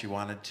called and she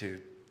wanted to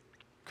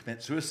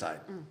commit suicide.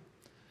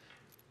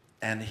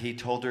 And he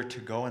told her to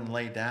go and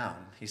lay down.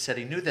 He said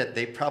he knew that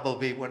they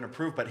probably wouldn't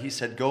approve, but he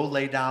said, go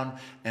lay down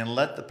and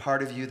let the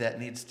part of you that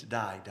needs to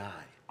die.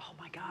 Oh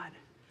my God.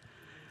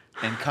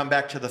 And come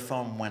back to the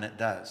phone when it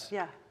does.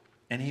 Yeah.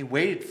 And he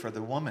waited for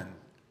the woman.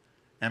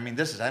 I mean,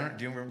 do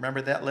you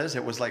remember that, Liz?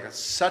 It was like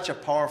such a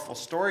powerful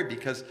story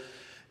because,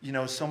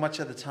 so much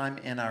of the time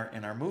in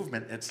our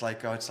movement, it's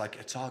like,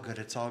 it's all good.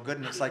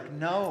 And it's like,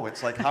 no,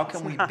 it's like, how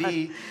can we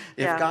be,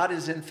 if God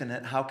is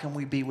infinite, how can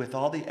we be with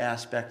all the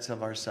aspects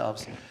of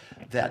ourselves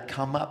that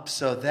come up,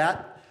 so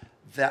that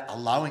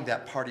allowing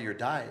that part of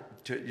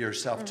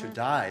yourself to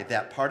die,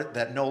 that part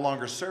that no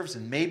longer serves,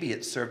 and maybe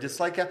it served.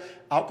 It's like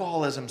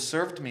alcoholism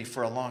served me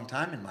for a long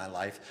time in my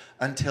life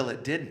until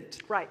it didn't.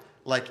 Right.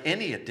 Like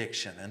any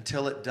addiction,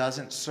 until it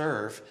doesn't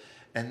serve.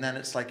 And then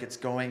it's like it's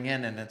going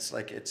in, and it's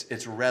like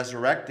it's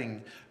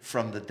resurrecting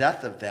from the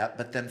death of that,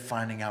 but then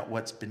finding out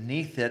what's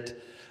beneath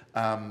it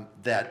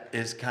that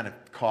is kind of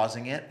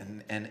causing it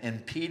and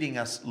impeding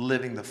us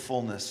living the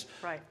fullness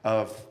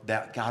of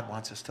that God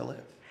wants us to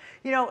live.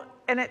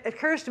 And it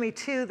occurs to me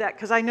too that,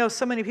 because I know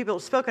so many people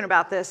have spoken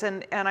about this,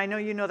 and I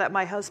know that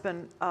my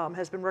husband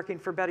has been working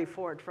for Betty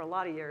Ford for a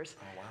lot of years.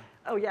 Oh, wow.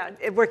 Oh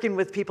yeah, working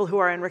with people who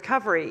are in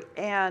recovery.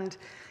 And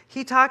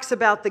he talks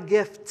about the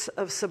gifts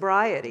of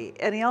sobriety.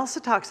 And he also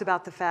talks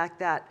about the fact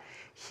that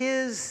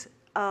his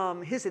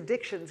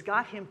addictions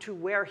got him to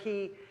where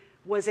he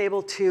was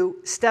able to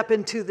step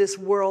into this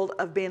world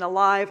of being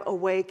alive,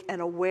 awake,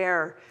 and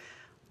aware.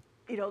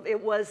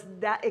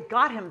 It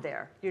got him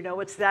there.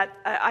 It's that,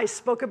 I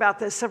spoke about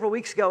this several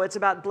weeks ago, it's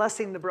about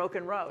blessing the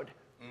broken road.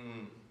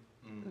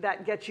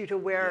 That gets you to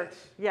where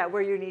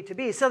you need to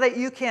be, so that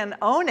you can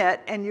own it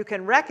and you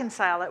can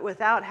reconcile it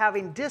without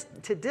having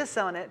to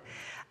disown it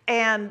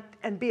and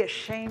be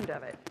ashamed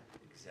of it.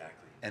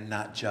 Exactly. And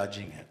not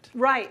judging it.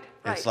 Right.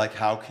 It's like,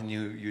 how can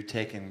you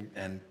take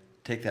and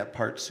take that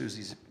part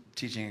Susie's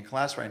teaching in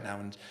class right now,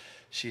 and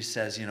she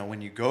says,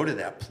 when you go to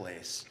that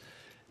place,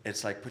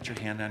 it's like, put your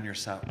hand on your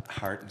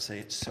heart and say,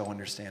 it's so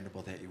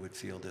understandable that you would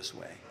feel this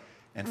way,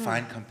 and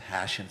find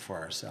compassion for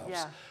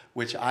ourselves,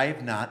 which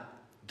I've not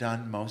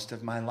done most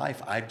of my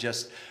life. I've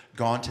just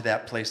gone to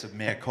that place of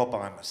mea culpa.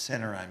 I'm a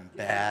sinner, I'm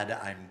bad,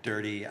 I'm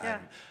dirty,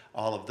 I'm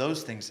all of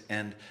those things.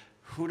 And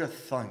who'd have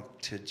thunk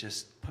to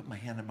just put my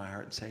hand on my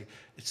heart and say,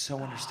 it's so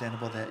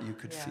understandable that you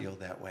could feel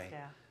that way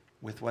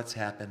with what's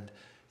happened.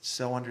 It's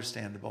so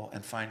understandable,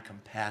 and find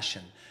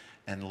compassion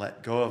and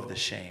let go of the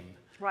shame.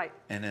 Right.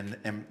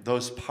 And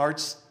those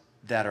parts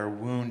that are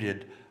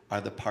wounded are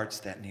the parts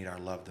that need our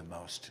love the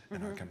most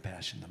and our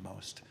compassion the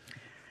most.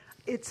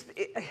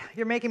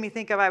 You're making me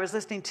think of, I was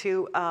listening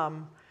to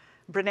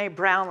Brene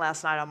Brown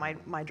last night on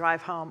my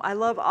drive home. I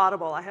love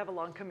Audible. I have a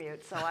long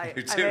commute, so I'm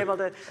able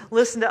to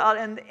listen to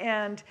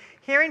and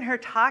hearing her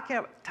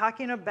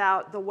talking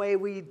about the way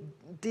we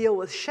deal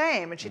with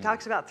shame, and she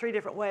talks about 3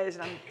 different ways,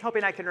 and I'm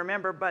hoping I can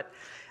remember, but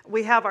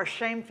we have our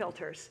shame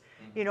filters.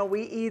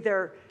 We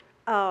either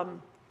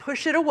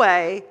push it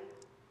away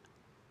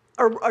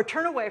or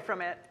turn away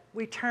from it.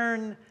 We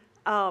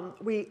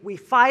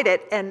fight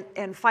it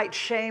and fight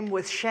shame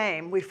with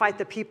shame. We fight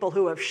the people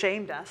who have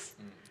shamed us.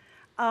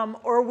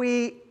 Or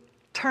we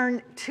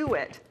turn to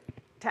it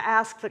to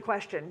ask the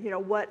question,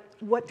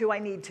 what do I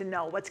need to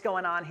know? What's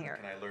going on here?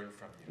 Can I learn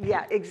from you?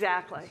 Yeah,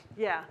 exactly.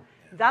 Yeah.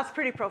 That's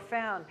pretty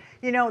profound.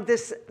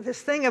 This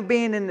thing of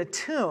being in the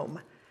tomb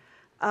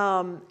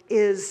I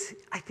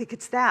think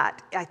it's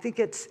that. I think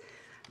it's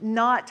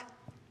not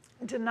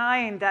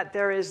denying that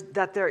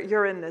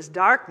you're in this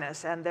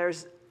darkness, and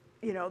there's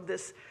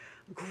this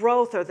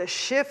growth or the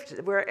shift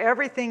where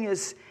everything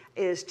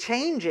is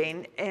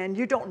changing and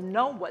you don't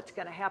know what's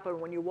going to happen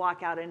when you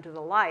walk out into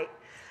the light.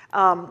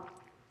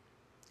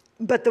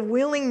 But the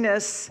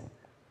willingness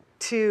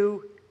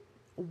to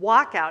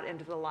walk out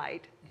into the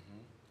light,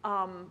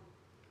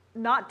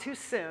 not too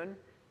soon,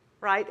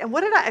 right? And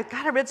what did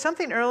I read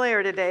something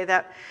earlier today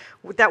that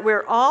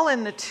we're all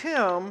in the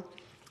tomb.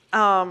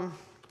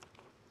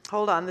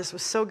 Hold on, this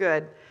was so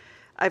good.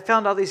 I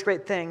found all these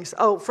great things.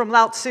 Oh, from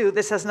Lao Tzu,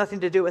 this has nothing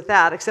to do with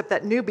that, except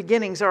that new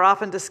beginnings are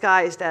often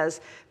disguised as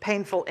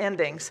painful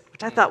endings,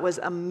 which I thought was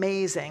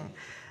amazing.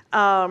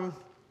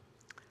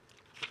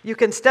 You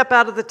can step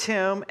out of the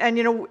tomb, and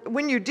you know,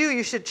 when you do,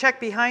 you should check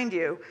behind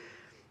you.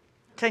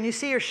 Can you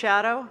see your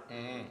shadow?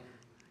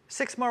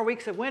 6 more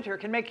weeks of winter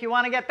can make you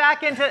want to get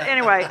back into it.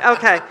 Anyway,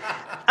 okay.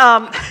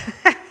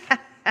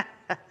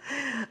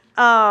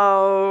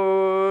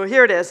 Oh,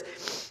 here it is.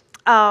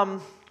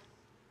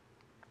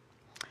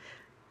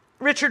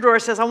 Richard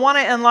Rohr says, I want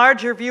to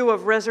enlarge your view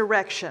of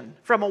resurrection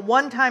from a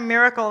one-time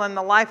miracle in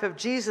the life of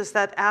Jesus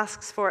that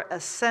asks for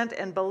assent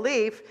and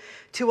belief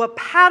to a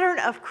pattern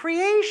of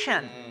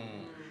creation.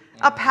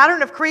 A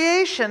pattern of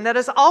creation that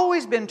has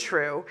always been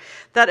true,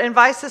 that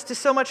invites us to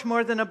so much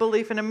more than a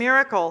belief in a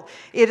miracle.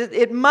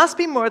 It must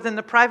be more than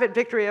the private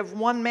victory of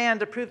one man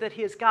to prove that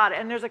he is God.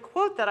 And there's a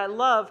quote that I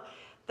love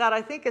that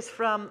I think is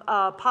from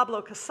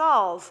Pablo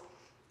Casals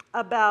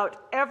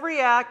about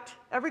every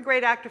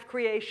great act of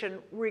creation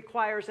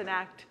requires an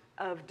act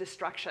of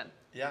destruction.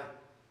 Yeah.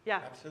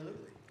 Yeah.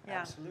 Absolutely. Yeah.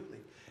 Absolutely.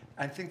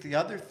 I think the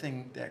other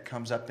thing that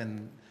comes up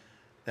in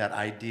that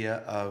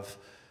idea of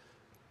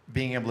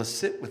being able to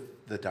sit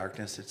with the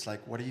darkness, it's like,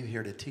 what are you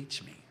here to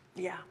teach me?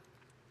 Yeah.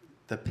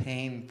 The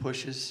pain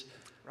pushes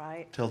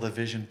Right. till the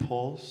vision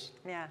pulls.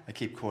 Yeah. I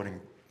keep quoting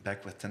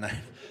Beckwith tonight.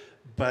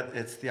 But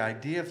it's the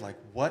idea of like,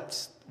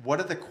 what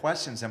are the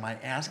questions? Am I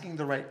asking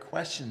the right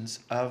questions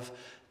of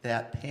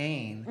that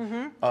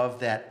pain, of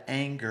that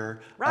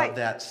anger, of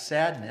that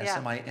sadness?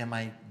 Yeah. Am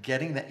I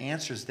getting the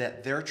answers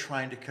that they're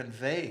trying to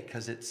convey?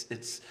 Because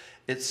it's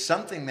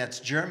something that's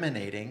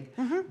germinating,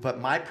 but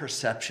my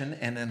perception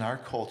and in our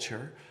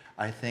culture,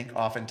 I think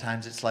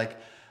oftentimes it's like,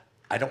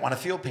 I don't want to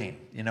feel pain.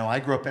 You know, I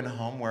grew up in a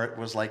home where it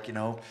was like, you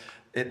know,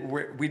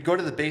 we'd go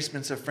to the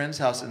basements of friends'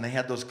 house and they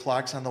had those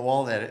clocks on the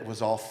wall that it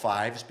was all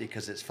 5s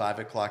because it's 5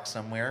 o'clock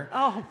somewhere.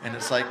 Oh. And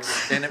it's like,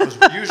 and it was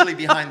usually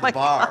behind the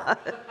bar.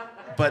 God.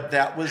 But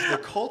that was the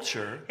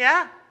culture.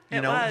 Yeah,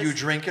 you know, you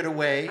drink it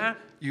away,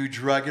 you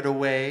drug it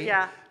away,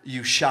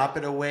 you shop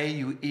it away,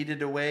 you eat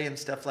it away and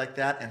stuff like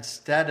that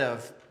instead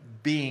of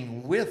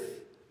being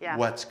with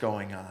what's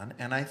going on.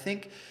 And I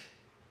think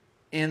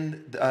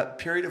in a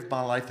period of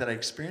my life that I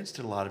experienced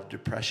a lot of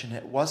depression,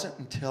 it wasn't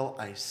until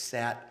I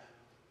sat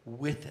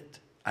with it.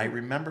 I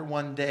remember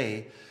one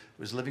day, I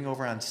was living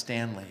over on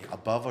Stanley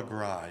above a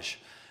garage,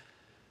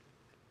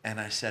 and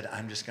I said,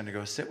 I'm just going to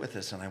go sit with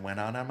this. And I went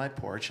out on my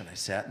porch, and I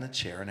sat in the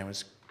chair, and I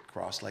was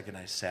cross-legged, and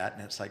I sat,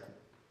 and it's like,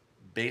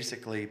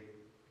 basically,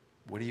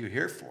 what are you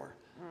here for?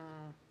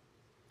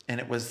 And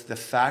it was the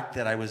fact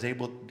that I was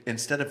able,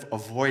 instead of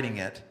avoiding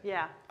it,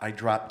 I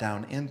dropped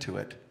down into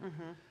it.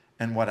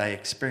 And what I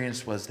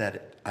experienced was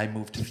that I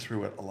moved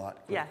through it a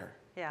lot quicker.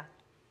 Yeah.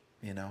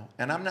 You know,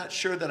 and I'm not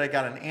sure that I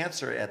got an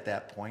answer at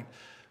that point,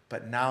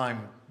 but now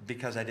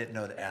because I didn't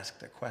know to ask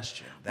the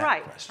question.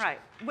 That question. Right.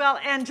 Well,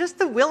 and just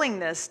the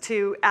willingness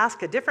to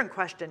ask a different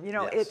question. You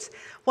know, it's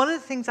one of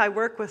the things I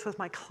work with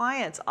my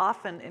clients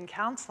often in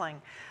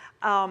counseling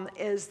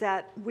is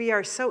that we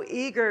are so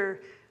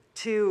eager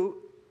to,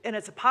 and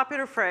it's a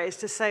popular phrase,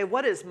 to say,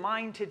 what is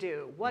mine to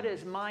do? What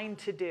is mine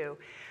to do?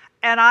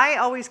 And I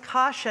always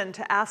caution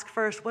to ask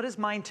first, what is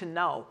mine to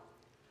know?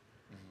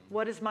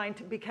 What is mine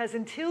to, because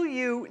until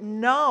you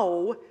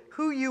know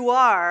who you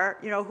are,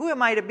 you know, who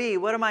am I to be?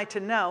 What am I to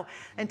know?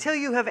 Until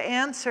you have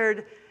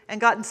answered and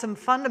gotten some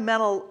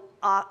fundamental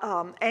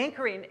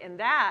anchoring in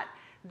that,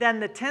 then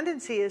the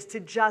tendency is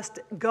to just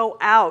go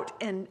out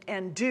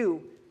and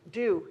do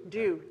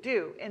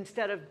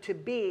instead of to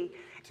be.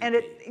 And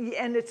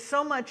it's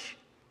so much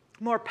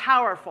more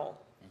powerful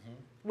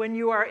when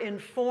you are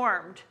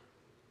informed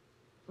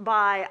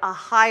by a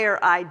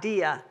higher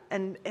idea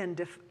and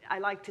I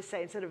like to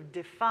say, instead of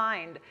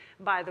defined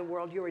by the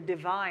world, you are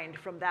divined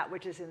from that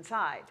which is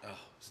inside. Oh,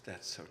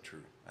 that's so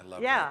true. I love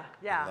that.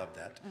 I love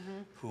that.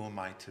 Who am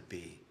I to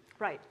be?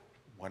 Right.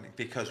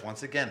 Because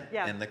once again,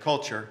 in the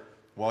culture,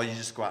 well, you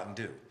just go out and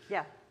do.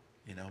 Yeah.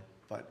 You know,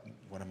 but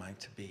what am I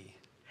to be?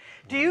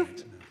 Do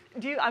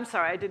you, I'm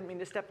sorry, I didn't mean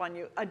to step on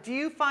you. Do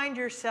you find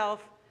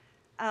yourself,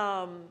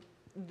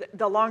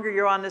 the longer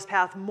you're on this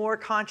path, more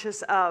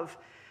conscious of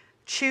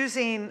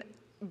choosing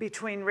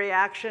between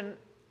reaction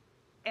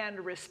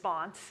and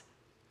response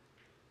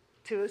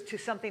to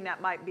something that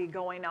might be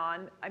going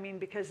on? I mean,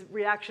 because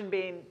reaction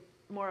being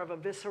more of a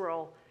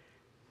visceral,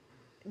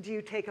 do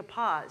you take a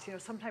pause? You know,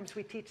 sometimes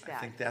we teach that. I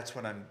think that's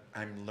what I'm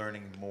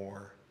learning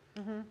more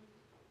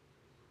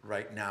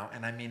right now.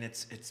 And I mean,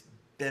 it's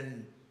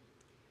been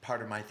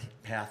part of my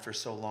path for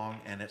so long,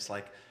 and it's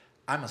like,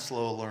 I'm a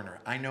slow learner.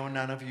 I know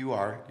none of you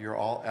are. You're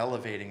all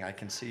elevating. I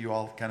can see you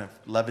all kind of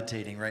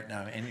levitating right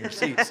now in your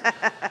seats.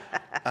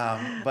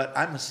 But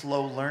I'm a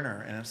slow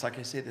learner. And it's like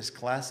I say, this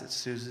class that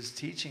Susan's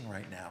teaching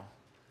right now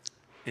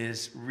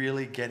is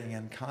really getting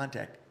in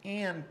contact.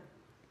 And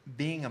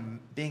being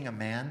a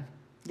man,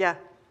 Yeah.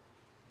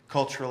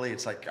 culturally,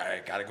 it's like,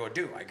 I got to go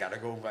do. I got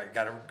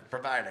to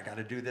provide. I got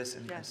to do this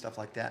and, Yeah. and stuff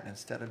like that. And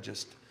instead of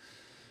just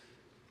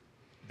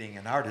being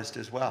an artist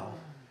as well.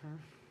 Mm-hmm.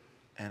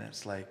 And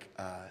it's like,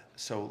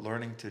 so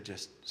learning to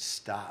just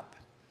stop.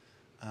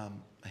 I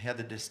had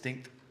the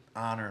distinct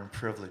honor and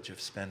privilege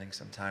of spending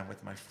some time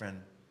with my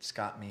friend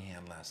Scott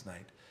Meehan last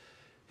night.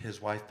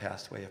 His wife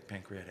passed away of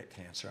pancreatic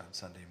cancer on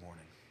Sunday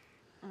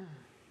morning.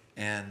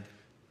 And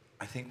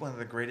I think one of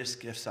the greatest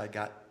gifts I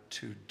got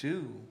to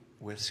do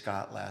with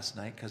Scott last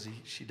night, because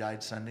she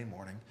died Sunday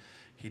morning,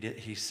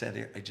 he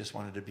said, I just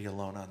wanted to be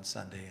alone on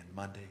Sunday and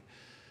Monday.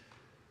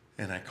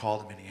 And I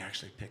called him and he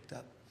actually picked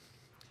up.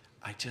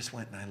 I just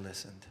went and I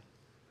listened.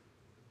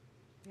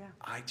 Yeah.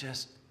 I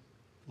just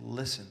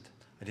listened.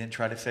 I didn't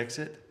try to fix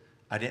it.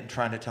 I didn't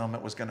try to tell him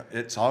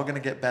it's all gonna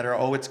get better.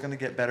 Oh, it's gonna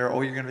get better.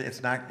 Oh,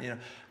 it's not,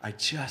 I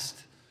just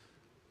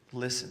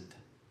listened.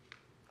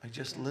 I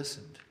just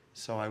listened.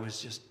 So I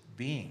was just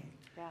being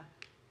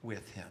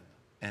with him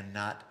and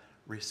not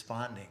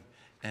responding.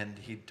 And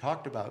he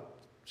talked about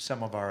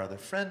some of our other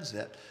friends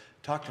that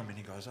talked to him, and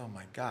he goes, oh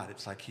my God,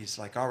 it's like he's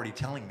like already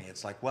telling me.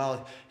 It's like,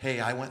 well, hey,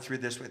 I went through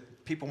this with,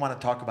 people want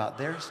to talk about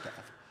their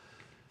stuff.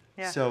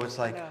 Yeah. So it's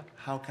like,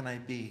 how can I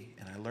be?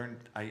 And I learned,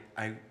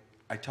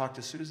 I talked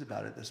to Suze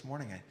about it this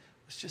morning. I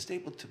was just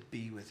able to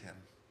be with him.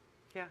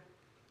 Yeah.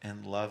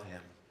 And love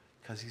him,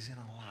 because he's in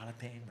a lot of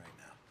pain right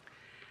now.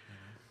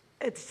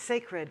 It's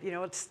sacred.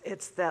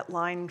 It's that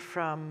line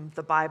from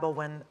the Bible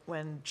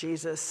when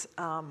Jesus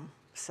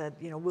said,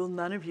 will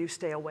none of you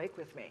stay awake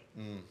with me?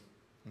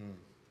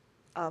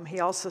 He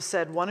also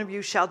said, one of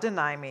you shall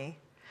deny me,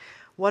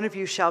 one of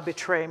you shall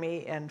betray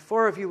me, and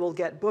 4 of you will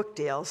get book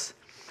deals.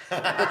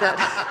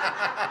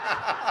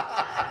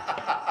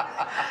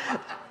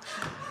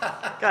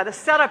 God, a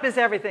setup is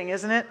everything,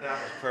 isn't it? That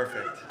was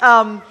perfect.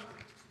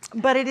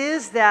 But it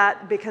is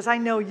that, because I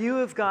know you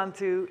have gone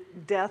through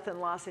death and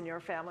loss in your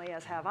family,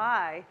 as have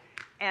I,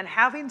 and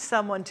having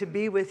someone to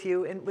be with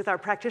you, and with our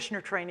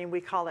practitioner training,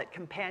 we call it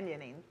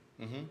companioning.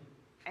 Mm-hmm.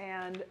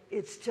 And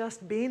it's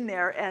just being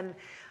there and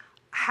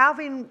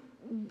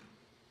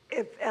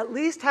at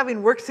least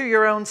having worked through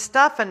your own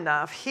stuff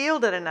enough,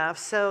 healed it enough,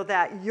 so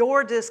that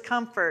your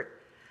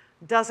discomfort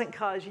doesn't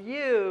cause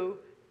you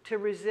to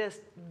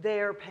resist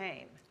their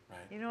pain. Right.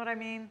 You know what I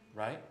mean?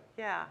 Right?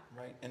 Yeah.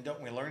 Right. And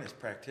don't we learn as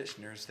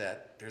practitioners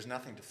that there's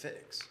nothing to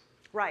fix?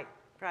 Right,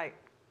 right.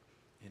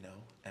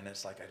 And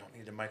it's like, I don't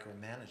need to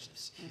micromanage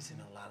this. He's in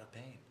a lot of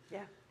pain.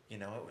 Yeah.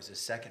 It was his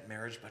second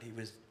marriage, but he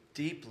was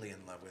deeply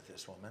in love with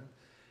this woman.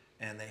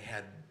 And they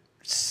had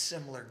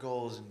similar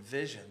goals and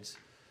visions.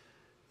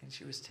 And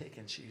she was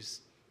taken. She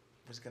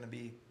was going to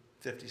be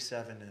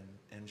 57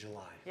 in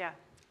July. Yeah.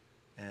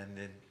 And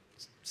in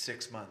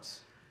 6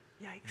 months.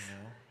 Yikes.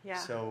 Yeah.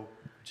 So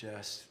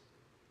just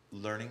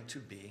learning to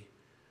be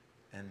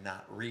and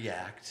not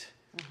react.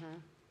 Mm-hmm.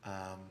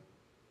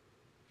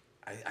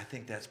 I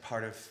think that's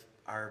part of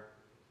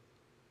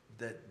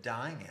the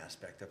dying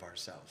aspect of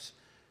ourselves,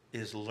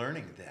 is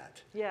learning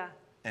that. Yeah.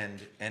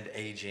 And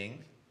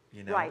aging,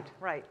 Right,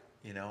 right.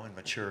 And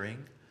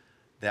maturing,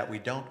 that we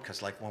don't,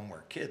 because like when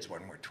we're kids,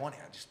 when we're 20,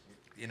 I just,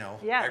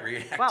 yeah. I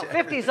react. Well, to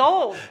 50's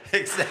old.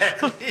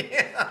 Exactly.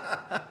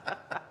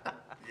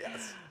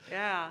 Yes.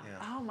 Yeah.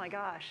 Oh my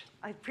gosh.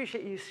 I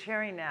appreciate you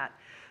sharing that,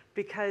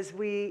 because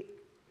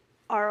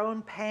our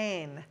own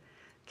pain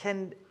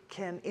can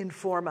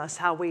inform us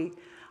how we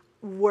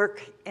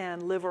work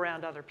and live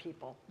around other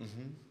people.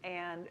 Mm-hmm.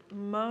 And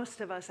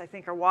most of us, I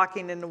think, are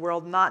walking in the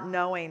world not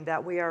knowing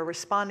that we are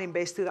responding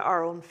based through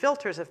our own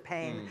filters of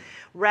pain,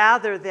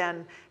 rather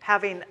than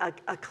having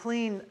a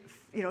clean,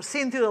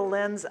 seen through the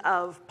lens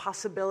of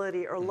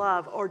possibility or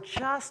love, or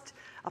just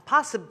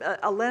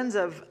a lens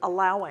of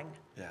allowing.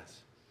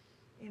 Yes.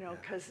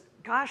 Because,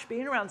 gosh,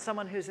 being around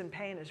someone who's in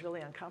pain is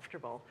really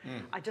uncomfortable.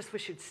 I just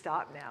wish you'd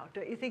stop now.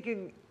 Don't you think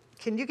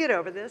can you get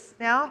over this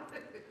now?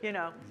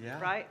 Yeah.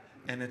 Right?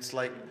 And it's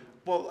like,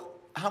 well,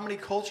 how many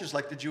cultures,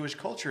 like the Jewish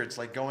culture, it's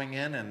like going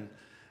in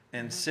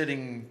and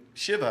sitting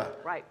Shiva.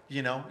 Right.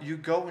 You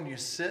go and you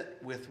sit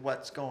with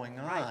what's going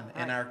on. Right.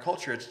 In our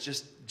culture, it's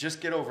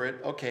just get over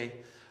it. Okay,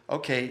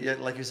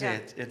 like you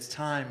say, it's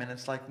time. And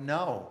it's like,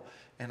 no.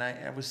 And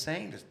I was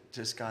saying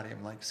to Scotty,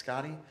 I'm like,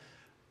 Scotty,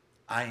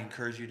 I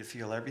encourage you to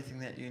feel everything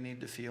that you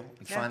need to feel,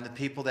 and find the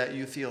people that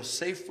you feel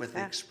safe with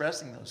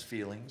expressing those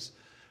feelings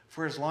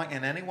for as long.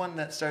 And anyone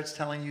that starts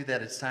telling you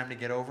that it's time to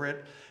get over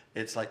it,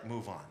 it's like,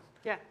 move on.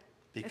 Yeah.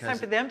 Because it's time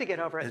for them to get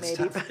over it,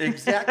 maybe.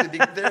 Exactly.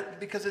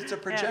 Because it's a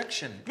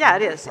projection. Yeah,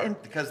 it is.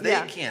 Because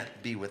they can't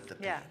be with the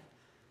pain.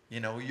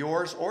 Yeah.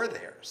 Yours or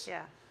theirs.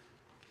 Yeah.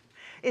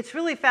 It's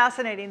really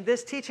fascinating.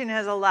 This teaching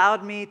has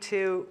allowed me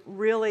to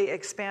really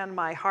expand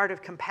my heart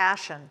of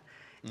compassion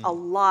a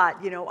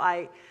lot.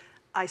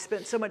 I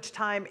spent so much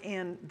time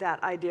in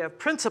that idea of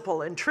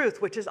principle and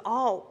truth, which is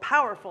all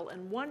powerful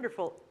and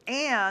wonderful,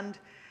 and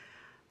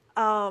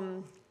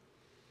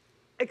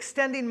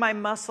extending my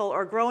muscle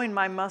or growing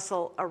my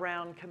muscle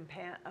around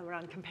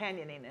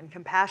companioning and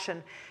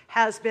compassion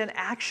has been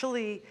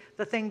actually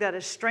the thing that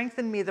has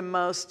strengthened me the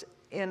most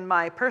in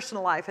my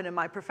personal life and in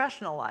my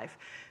professional life,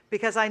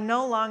 because I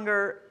no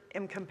longer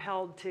am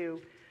compelled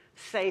to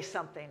say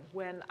something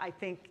when I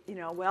think,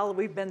 well,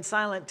 we've been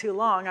silent too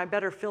long, I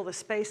better fill the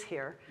space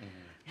here.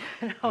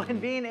 And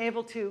being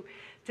able to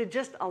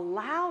just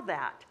allow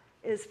that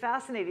is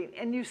fascinating.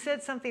 And you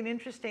said something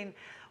interesting.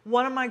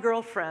 One of my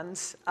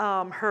girlfriends,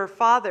 her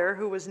father,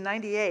 who was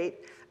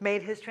 98,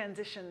 made his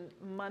transition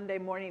Monday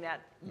morning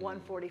at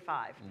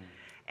 1:45.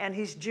 And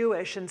he's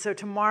Jewish, and so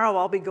tomorrow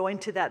I'll be going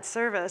to that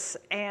service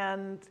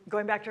and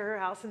going back to her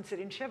house and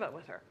sitting Shiva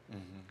with her.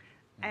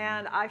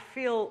 And I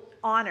feel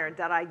honored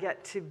that I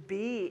get to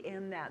be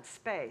in that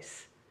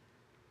space.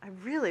 I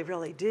really,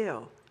 really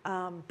do.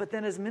 But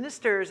then as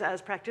ministers,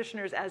 as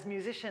practitioners, as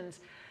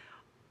musicians,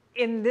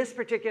 in this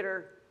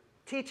particular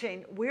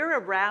teaching, we're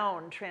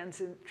around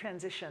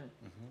transition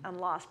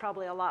and loss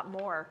probably a lot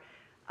more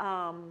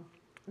than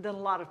a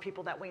lot of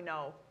people that we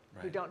know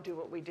who don't do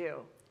what we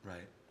do.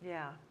 Right.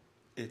 Yeah.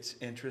 It's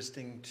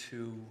interesting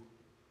to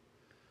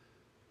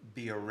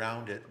be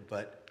around it,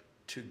 but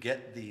to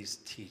get these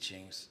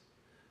teachings.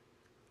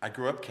 I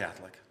grew up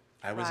Catholic.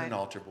 I was an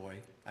altar boy.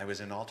 I was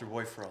an altar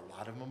boy for a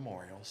lot of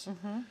memorials.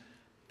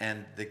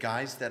 And the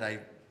guys that I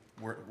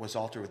was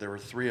altar with, there were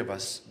 3 of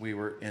us. We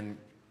were in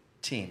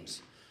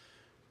teams.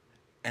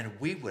 And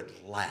we would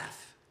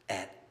laugh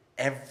at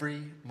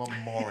every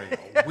memorial.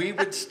 We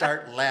would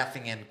start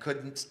laughing and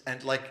couldn't,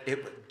 and like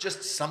it was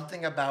just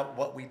something about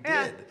what we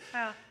did.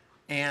 Yeah.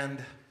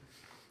 And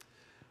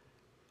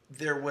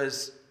there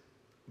was,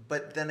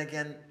 but then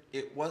again,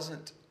 it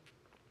wasn't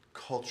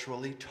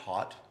culturally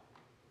taught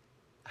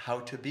how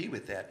to be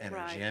with that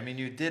energy. Right. I mean,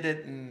 you did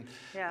it and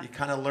you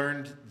kind of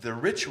learned the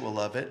ritual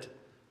of it,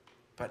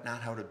 but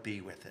not how to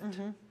be with it.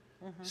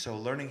 So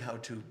learning how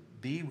to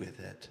be with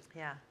it,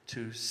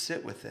 to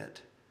sit with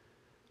it,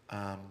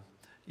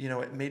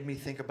 it made me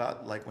think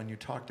about, like, when you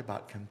talked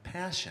about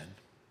compassion,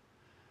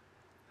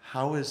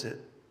 how has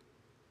it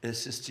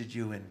assisted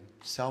you in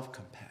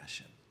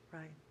self-compassion?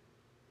 Right.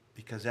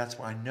 Because that's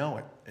where I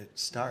know it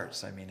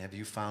starts. I mean, have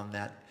you found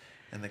that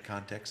in the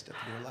context of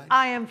your life?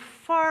 I am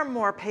far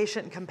more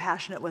patient and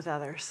compassionate with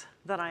others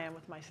than I am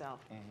with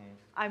myself.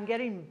 I'm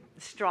getting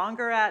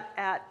stronger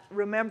at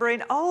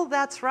remembering, oh,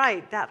 that's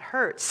right, that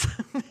hurts.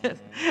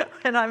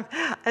 And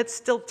it's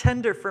still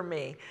tender for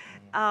me.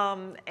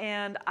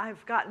 And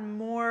I've gotten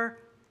more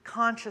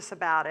conscious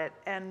about it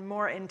and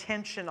more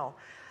intentional.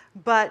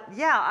 But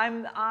yeah,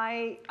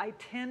 I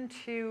tend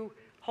to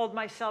hold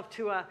myself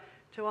to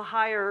a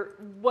higher,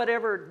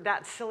 whatever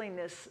that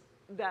silliness,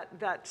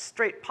 that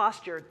straight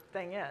posture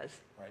thing is.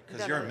 Right,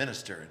 because you're a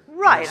minister.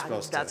 Right,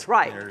 That's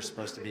right. You're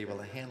supposed to be able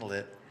to handle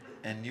it,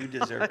 and you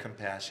deserve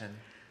compassion,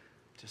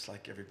 just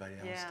like everybody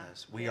else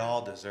does. We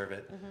all deserve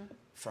it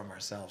from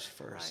ourselves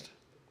first,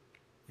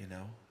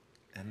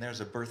 and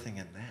there's a birthing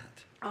in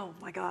that. Oh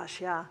my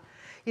gosh, yeah.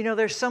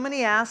 There's so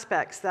many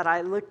aspects that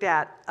I looked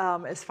at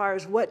as far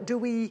as what do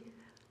we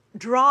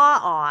draw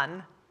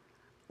on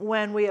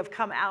when we have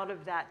come out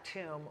of that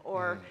tomb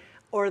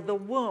or the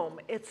womb.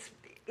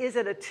 Is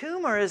it a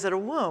tomb or is it a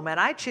womb? And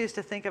I choose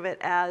to think of it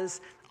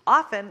as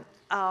often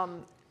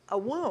a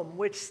womb,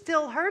 which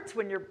still hurts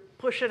when you're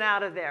pushing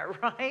out of there,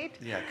 right?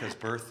 Yeah, because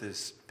birth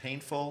is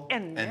painful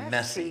and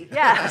messy.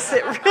 Yes,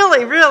 it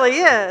really, really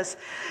is.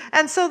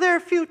 And so there are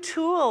a few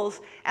tools,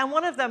 and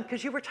one of them,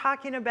 because you were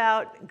talking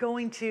about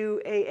going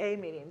to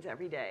AA meetings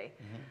every day,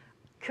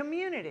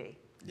 community.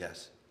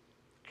 Yes.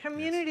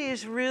 Community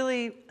is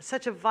really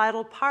such a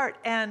vital part,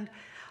 and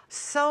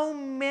so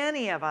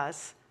many of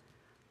us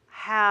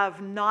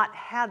have not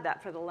had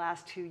that for the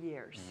last 2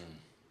 years.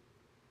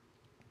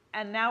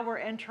 And now we're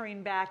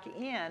entering back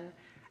in,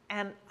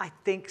 and I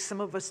think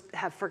some of us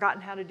have forgotten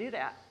how to do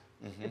that.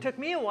 It took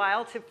me a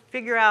while to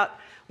figure out,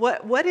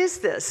 what is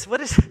this?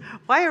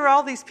 Why are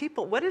all these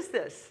people? What is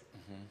this?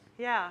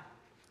 Yeah.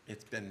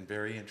 It's been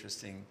very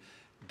interesting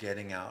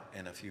getting out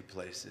in a few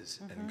places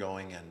and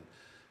going,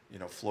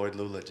 and Floyd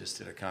Lula just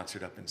did a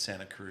concert up in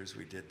Santa Cruz.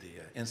 We did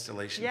the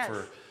installation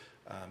for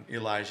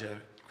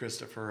Elijah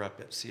Christopher up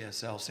at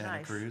CSL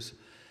Santa Cruz.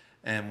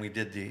 And we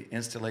did the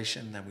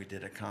installation, then we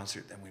did a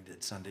concert, then we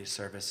did Sunday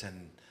service,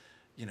 and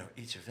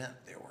each event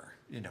there were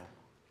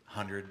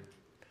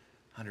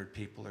 100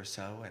 people or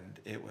so,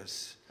 and it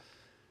was,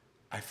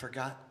 I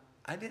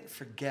didn't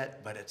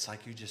forget, but it's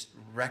like you just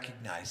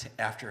recognize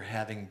after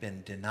having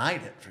been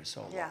denied it for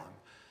so long,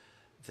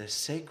 the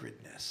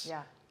sacredness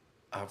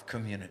of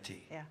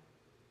community,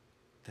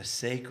 the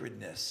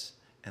sacredness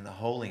and the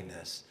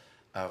holiness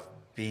of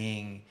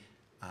being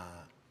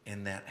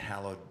in that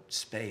hallowed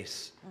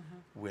space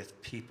with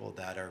people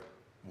that are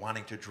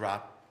wanting to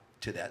drop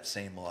to that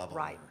same level.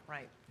 Right.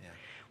 Yeah.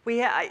 We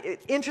had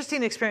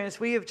interesting experience.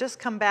 We have just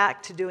come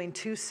back to doing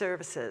 2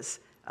 services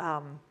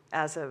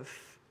as of,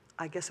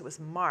 I guess it was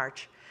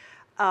March.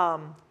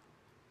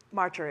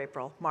 March or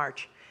April,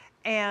 March.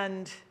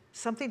 And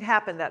something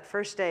happened that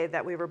first day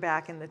that we were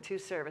back in the 2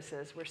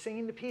 services. We're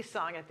singing the peace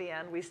song at the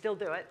end. We still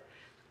do it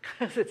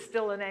because it's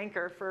still an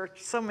anchor for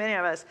so many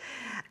of us.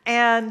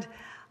 And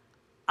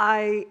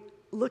I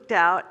looked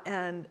out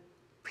and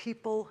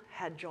people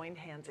had joined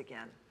hands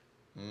again.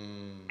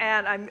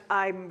 And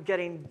I'm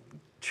getting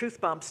truth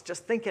bumps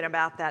just thinking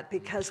about that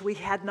because we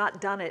had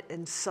not done it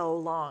in so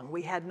long.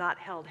 We had not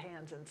held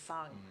hands and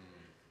sung.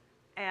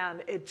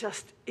 And it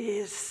just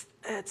is,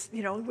 it's,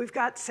 you know, we've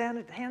got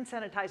hand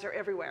sanitizer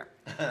everywhere,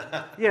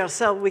 you know,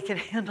 so we can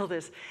handle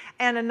this.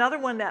 And another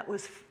one that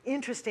was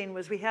interesting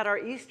was we had our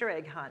Easter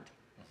egg hunt.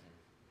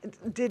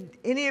 Did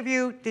any of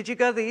you, did you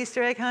go to the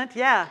Easter egg hunt?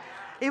 Yeah.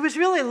 It was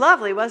really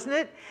lovely, wasn't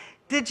it?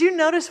 Did you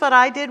notice what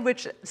I did,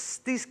 which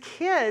these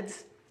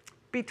kids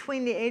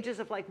between the ages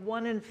of like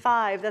 1 and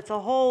 5, that's a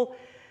whole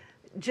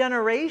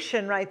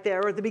generation right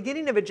there, or the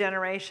beginning of a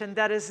generation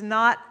that has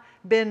not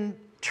been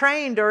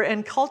trained or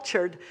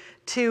cultured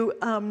to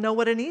know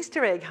what an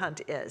Easter egg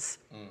hunt is.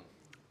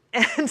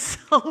 And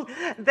so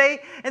they,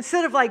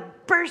 instead of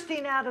like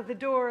bursting out of the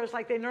doors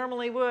like they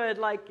normally would,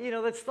 like, you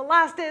know, it's the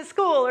last day of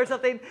school or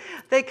something,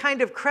 they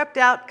kind of crept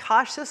out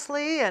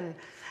cautiously, and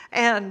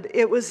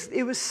it was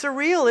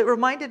surreal. It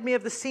reminded me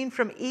of the scene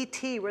from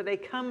E.T. where they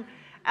come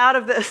out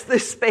of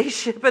this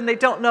spaceship and they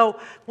don't know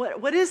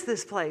what is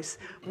this place?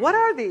 What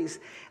are these?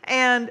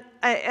 And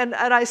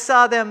I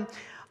saw them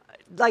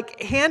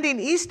like handing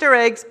Easter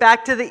eggs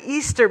back to the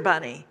Easter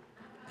bunny,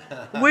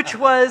 which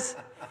was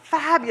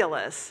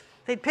fabulous.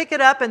 They'd pick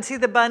it up and see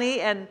the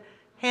bunny and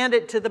hand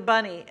it to the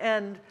bunny.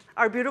 And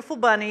our beautiful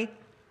bunny.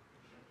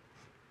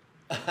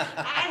 I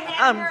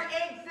had more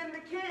eggs than the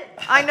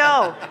kids. I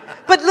know.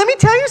 But let me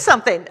tell you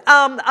something.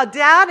 A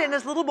dad and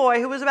his little boy,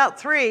 who was about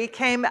 3,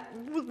 came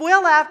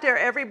well after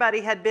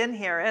everybody had been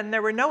here, and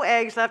there were no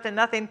eggs left and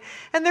nothing.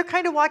 And they're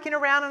kind of walking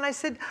around, and I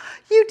said,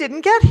 "You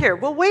didn't get here."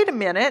 "Well, wait a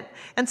minute."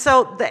 And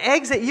so the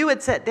eggs that you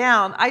had set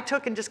down, I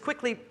took and just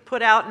quickly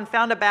put out and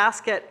found a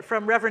basket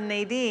from Reverend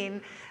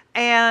Nadine,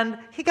 and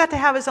he got to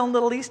have his own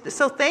little Easter.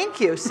 So thank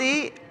you.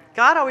 See,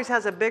 God always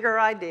has a bigger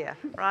idea,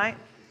 right?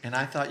 And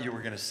I thought you were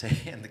going to say,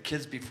 and the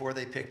kids, before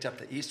they picked up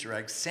the Easter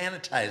eggs,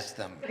 sanitized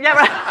them. Yeah,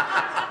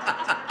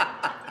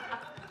 right.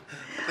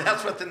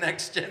 That's what the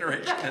next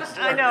generation is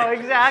learning. I know,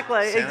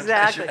 exactly, Sanitize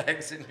exactly. your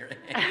eggs in your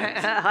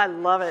hands. I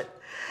love it.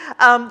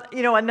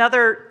 You know,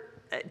 another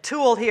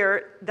tool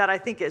here that I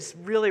think is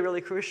really,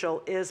 really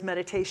crucial is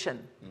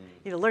meditation.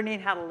 You know,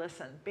 learning how to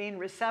listen, being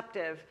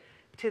receptive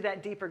to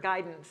that deeper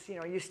guidance. You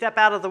know, you step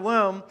out of the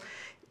womb,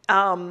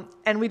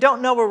 and we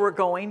don't know where we're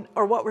going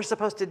or what we're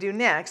supposed to do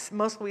next.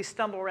 Mostly we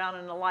stumble around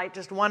in the light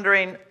just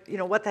wondering, you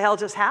know, what the hell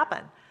just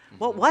happened?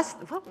 What was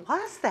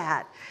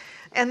that?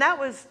 And that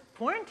was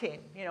quarantine.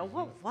 You know,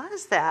 what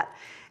was that?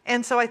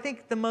 And so I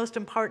think the most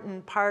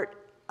important part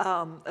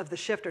of the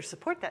shift, or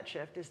support that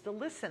shift, is the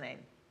listening.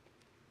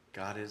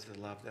 God is the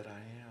love that I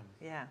am.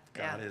 Yeah.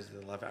 God is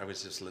the love. I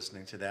was just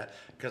listening to that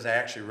because I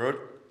actually wrote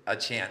a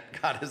chant,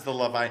 God is the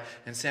love I,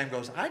 and Sam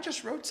goes, I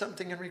just wrote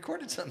something and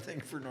recorded something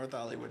for North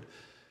Hollywood.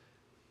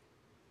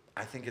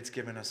 I think it's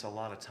given us a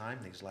lot of time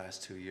these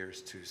last 2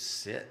 years to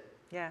sit.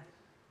 Yeah.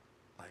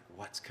 Like,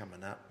 what's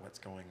coming up? What's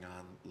going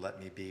on?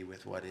 Let me be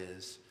with what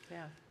is.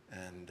 Yeah.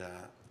 And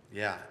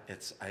yeah,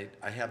 it's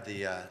I have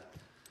the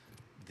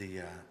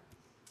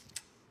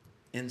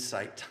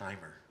insight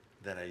timer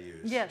that I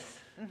use. Yes.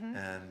 Mm-hmm.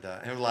 And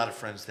I have a lot of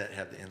friends that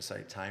have the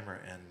insight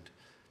timer, and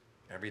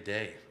every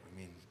day, I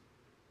mean,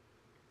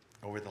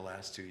 over the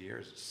last 2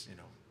 years, you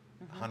know,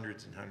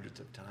 hundreds and hundreds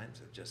of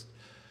times of just,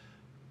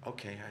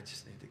 okay, I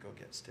just need to go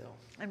get still.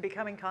 And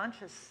becoming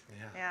conscious.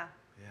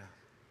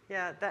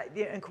 Yeah. That,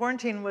 and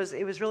quarantine was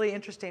really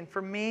interesting.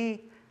 For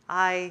me,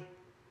 I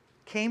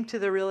came to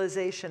the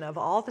realization of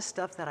all the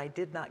stuff that I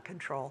did not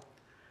control.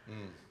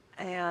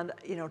 And,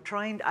 you know,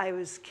 I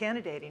was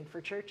candidating for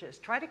churches.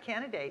 Try to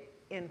candidate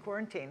in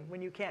quarantine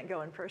when you can't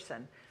go in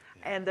person.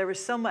 Yeah. And there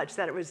was so much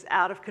that it was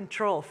out of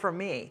control for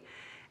me.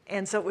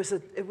 And so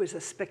it was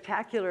a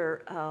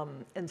spectacular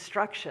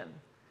instruction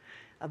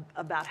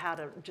about how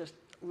to just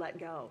let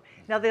go.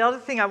 Now, the other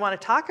thing I want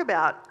to talk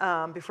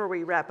about before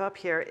we wrap up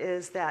here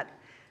is that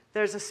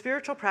there's a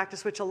spiritual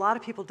practice which a lot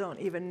of people don't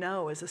even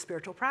know is a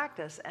spiritual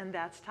practice, and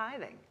that's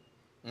tithing.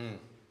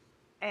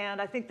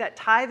 And I think that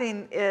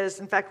tithing is,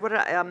 in fact,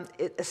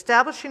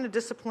 establishing a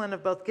discipline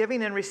of both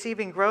giving and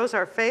receiving grows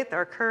our faith,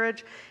 our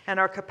courage, and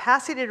our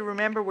capacity to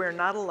remember we're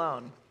not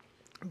alone.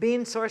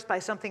 Being sourced by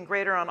something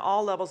greater on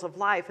all levels of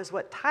life is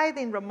what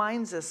tithing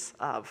reminds us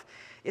of.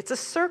 It's a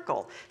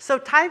circle. So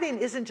tithing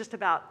isn't just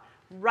about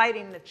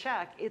writing the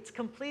check, it's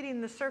completing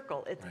the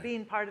circle. It's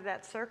being part of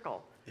that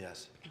circle.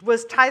 Yes.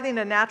 Was tithing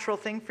a natural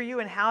thing for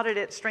you, and how did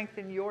it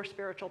strengthen your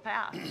spiritual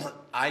path?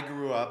 I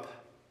grew up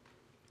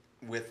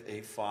with a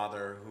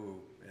father who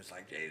is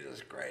like,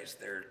 Jesus Christ,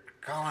 they're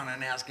calling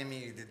and asking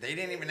me. They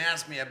didn't even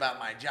ask me about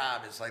my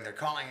job. It's like they're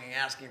calling and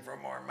asking for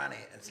more money.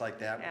 It's like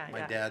that.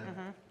 My dad,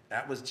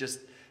 that was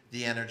just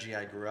the energy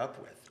I grew up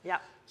with. Yeah.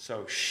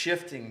 So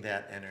shifting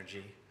that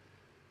energy,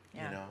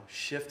 you know,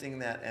 shifting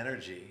that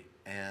energy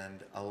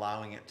and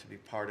allowing it to be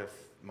part of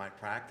my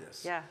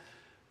practice. Yeah.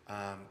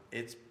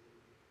 It's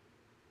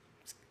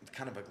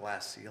kind of a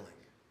glass ceiling,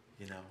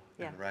 you know,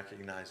 Yeah. and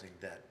recognizing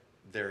that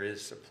there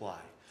is supply.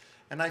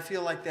 And I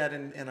feel like that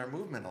in our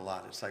movement a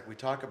lot. It's like we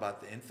talk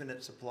about the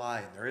infinite supply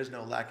and there is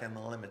no lack and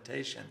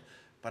limitation,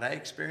 but I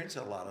experience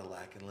a lot of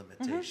lack and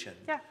limitation,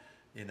 Yeah.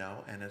 you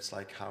know, and it's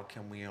like, how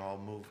can we all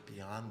move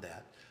beyond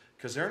that?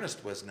 Because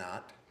Ernest was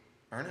not.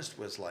 Ernest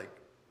was like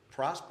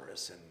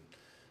prosperous and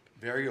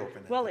very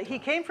open. Well, he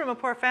came from a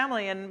poor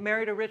family and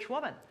married a rich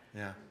woman.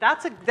 Yeah.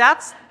 That's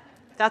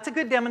a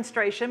good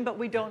demonstration, but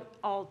we don't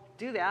all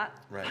do that.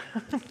 Right.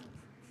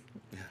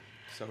 Yeah,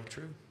 so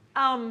true.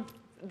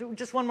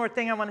 Just one more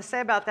thing I want to say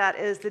about that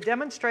is the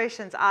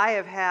demonstrations I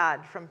have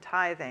had from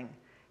tithing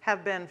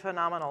have been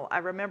phenomenal. I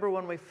remember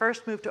when we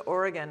first moved to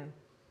Oregon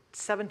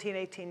 17,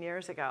 18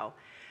 years ago,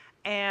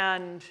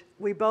 and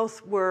we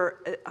both were,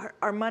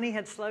 our money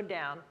had slowed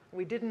down.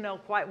 We didn't know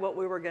quite what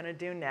we were going to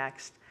do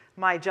next.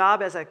 My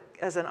job as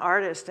an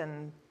artist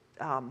and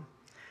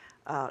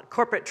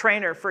corporate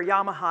trainer for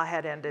Yamaha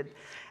had ended.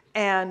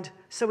 And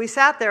so we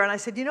sat there and I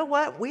said, you know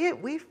what,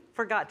 we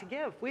forgot to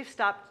give. We've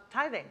stopped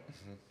tithing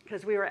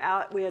because we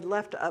had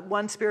left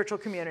one spiritual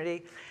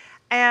community.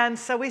 And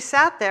so we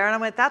sat there and I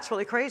went, that's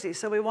really crazy.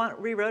 So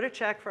we wrote a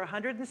check for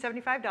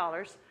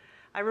 $175.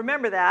 I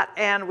remember that.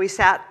 And we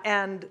sat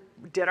and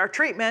did our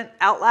treatment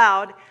out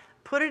loud,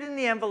 put it in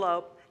the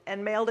envelope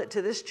and mailed it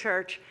to this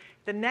church.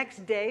 The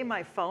next day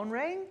my phone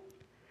rang.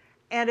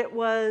 And it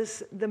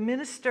was the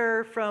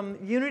minister from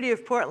Unity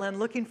of Portland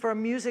looking for a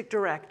music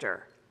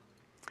director.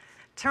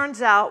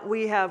 Turns out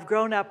we have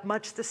grown up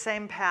much the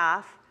same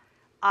path.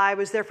 I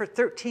was there for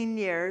 13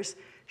 years.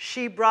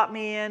 She brought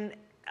me in.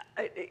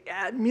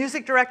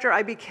 Music director,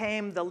 I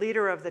became the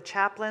leader of the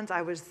chaplains.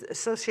 I was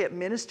associate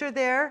minister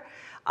there.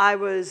 I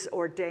was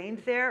ordained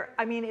there.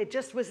 I mean, it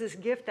just was this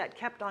gift that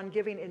kept on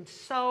giving in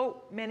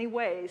so many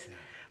ways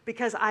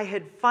because I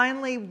had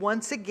finally,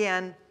 once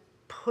again,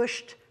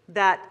 pushed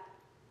that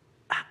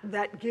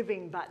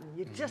giving button.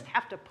 You just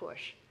have to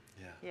push.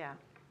 Yeah.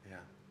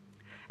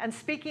 And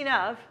speaking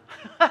of,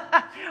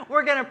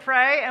 we're going to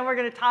pray and we're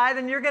going to tithe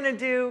and you're going to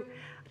do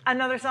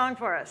another song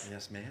for us.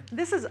 Yes, ma'am.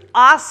 This is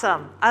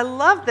awesome. I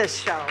love this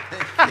show.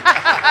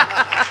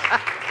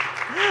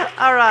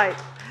 All right.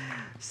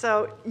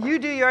 So you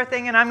do your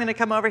thing and I'm going to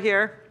come over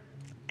here.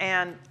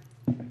 And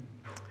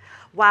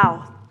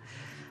wow.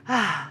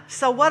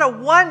 So what a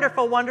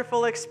wonderful,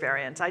 wonderful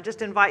experience. I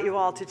just invite you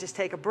all to just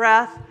take a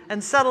breath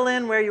and settle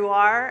in where you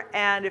are.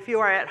 And if you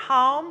are at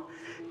home,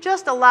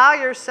 just allow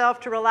yourself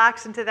to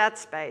relax into that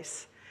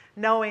space,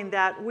 knowing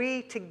that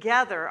we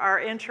together are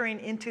entering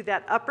into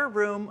that upper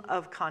room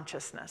of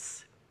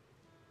consciousness.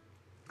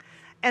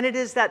 And it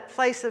is that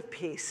place of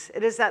peace.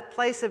 It is that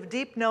place of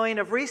deep knowing,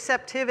 of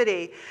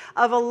receptivity,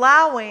 of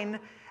allowing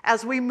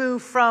as we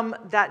move from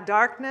that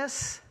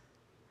darkness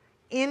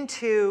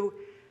into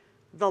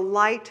the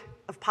light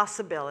of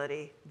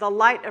possibility, the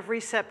light of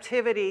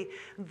receptivity,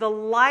 the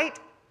light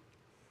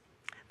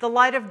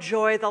of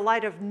joy, the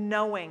light of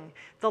knowing,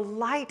 the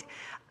light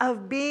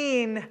of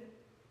being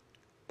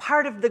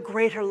part of the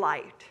greater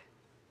light.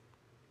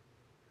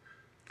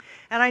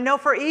 And I know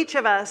for each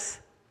of us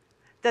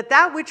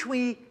that which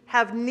we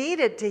have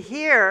needed to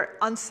hear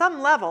on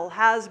some level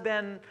has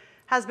been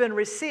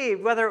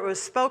received, whether it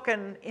was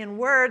spoken in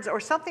words or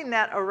something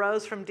that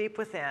arose from deep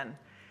within.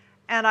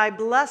 And I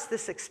bless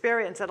this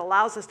experience that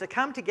allows us to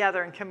come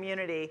together in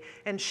community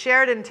in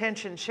shared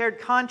intention, shared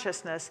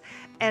consciousness,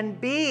 and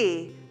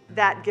be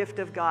that gift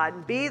of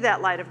God, be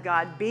that light of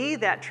God, be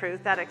that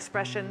truth, that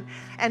expression,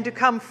 and to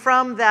come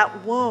from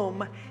that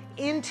womb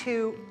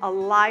into a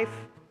life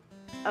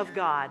of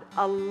God,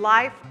 a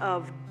life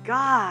of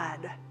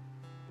God.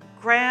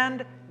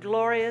 Grand,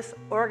 glorious,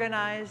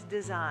 organized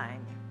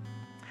design.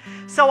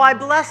 So I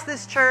bless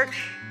this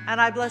church, and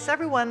I bless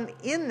everyone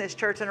in this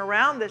church and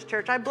around this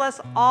church. I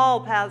bless all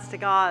paths to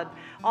God,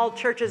 all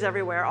churches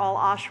everywhere, all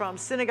ashrams,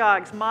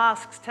 synagogues,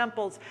 mosques,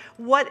 temples,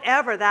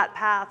 whatever that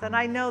path. And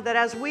I know that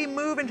as we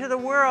move into the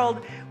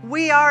world,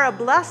 we are a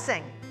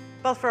blessing,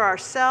 both for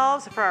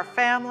ourselves, for our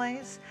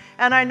families.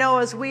 And I know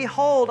as we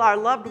hold our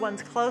loved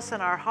ones close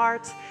in our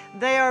hearts,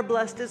 they are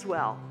blessed as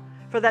well.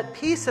 For that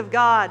peace of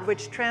God,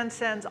 which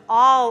transcends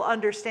all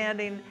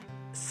understanding,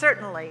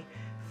 certainly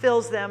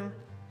fills them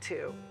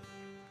too.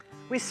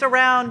 We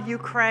surround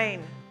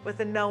Ukraine with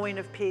the knowing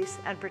of peace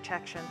and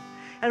protection.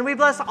 And we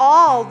bless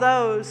all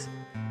those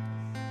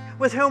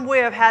with whom we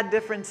have had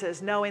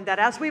differences, knowing that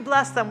as we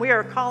bless them, we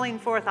are calling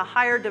forth a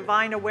higher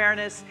divine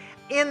awareness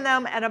in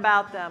them and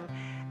about them.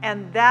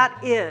 And that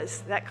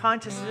is that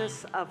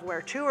consciousness of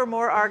where two or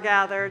more are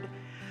gathered,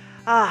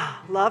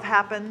 love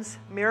happens,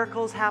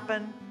 miracles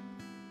happen,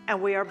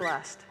 and we are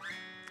blessed.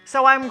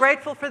 So I'm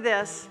grateful for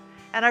this,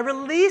 and I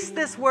release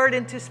this word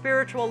into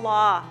spiritual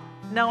law,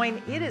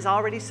 knowing it is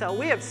already so.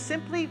 We have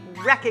simply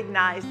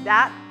recognized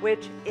that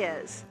which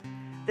is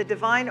the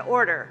divine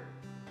order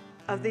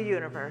of the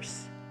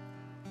universe,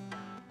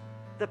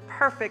 the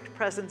perfect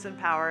presence and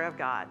power of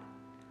God.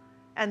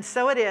 And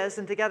so it is,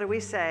 and together we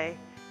say,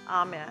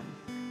 Amen.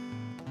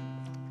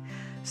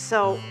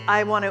 So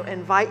I want to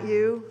invite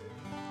you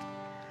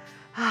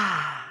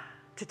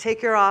to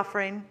take your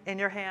offering in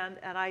your hand.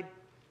 And I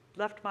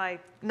left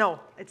no,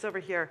 it's over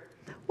here.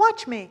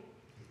 Watch me.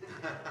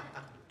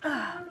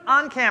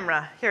 On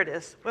camera. Here it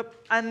is.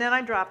 Whoop. And then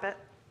I drop it.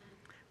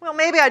 Well,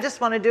 maybe I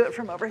just want to do it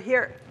from over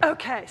here.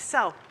 Okay,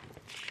 so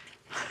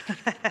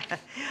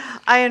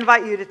I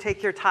invite you to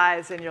take your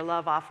tithes and your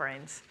love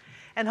offerings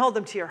and hold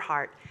them to your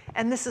heart.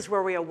 And this is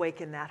where we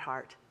awaken that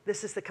heart.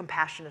 This is the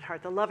compassionate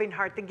heart, the loving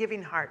heart, the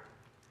giving heart.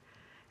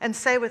 And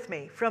say with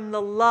me, from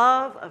the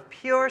love of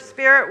pure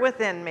spirit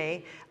within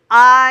me,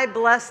 I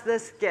bless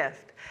this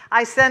gift.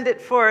 I send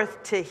it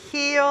forth to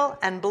heal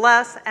and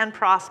bless and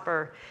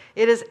prosper.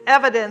 It is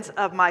evidence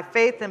of my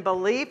faith and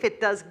belief.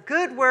 It does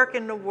good work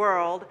in the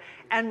world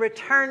and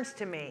returns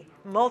to me,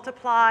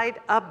 multiplied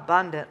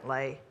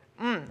abundantly.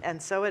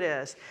 And so it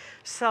is.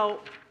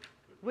 So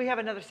we have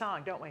another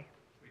song, don't we?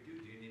 We do.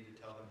 Do you need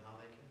to tell them how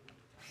they can?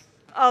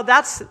 Oh,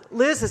 that's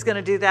Liz is going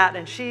to do that,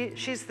 and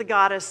she's the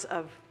goddess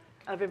of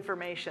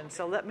information.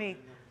 So let me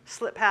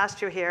slip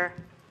past you here.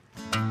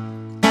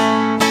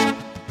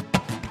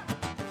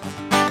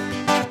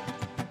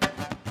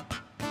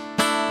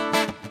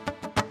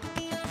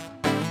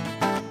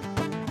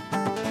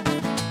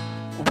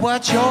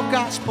 What's your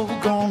gospel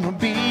gonna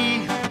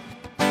be?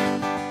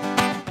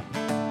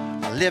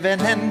 Living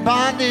in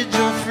bondage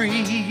or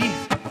free?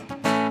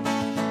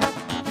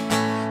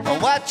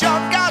 What's your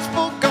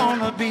gospel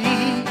gonna be?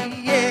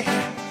 Yeah,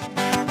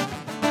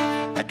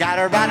 I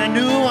gotta write a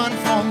new one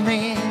for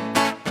me.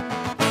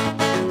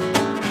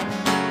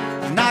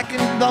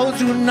 Knocking those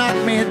who knock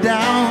me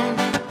down.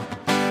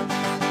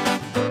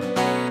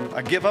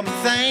 I give them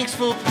thanks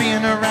for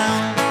being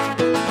around.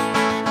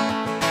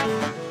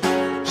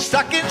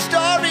 Stuck in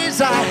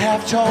stories I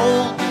have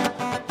told.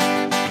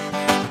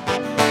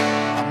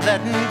 I'm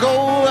letting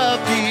go of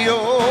the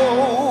old.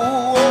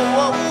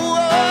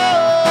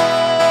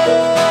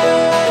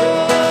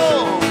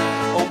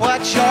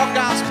 What's your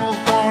gospel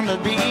gonna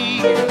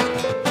be?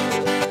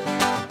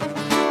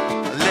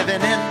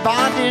 Living in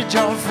bondage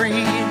or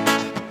free?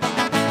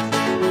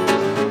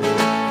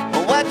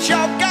 What's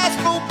your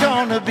gospel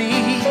gonna be?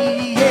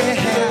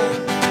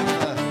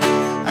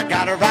 Yeah, I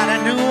gotta write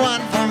a new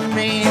one for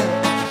me.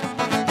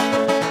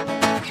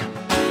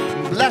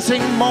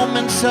 Blessing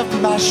moments of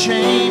my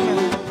shame,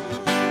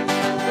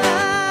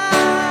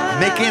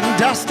 making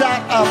dust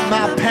out of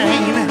my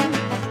pain,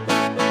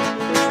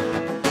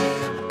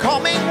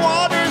 calming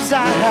waters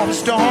I have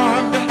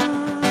stormed,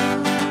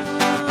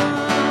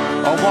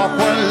 a walk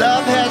where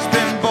love has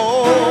been born.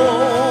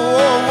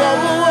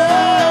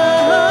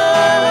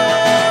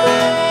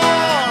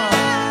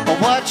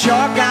 What's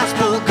your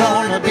gospel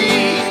gonna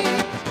be?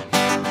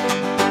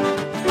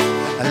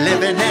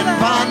 Living in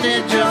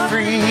bondage or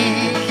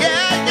free?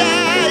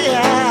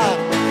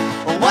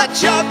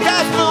 What's your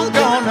gospel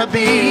gonna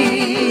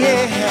be?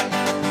 Yeah,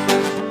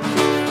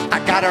 I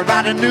gotta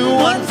write a new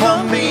one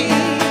for me.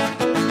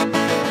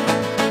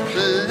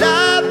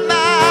 Love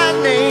my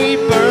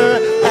neighbor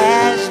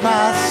as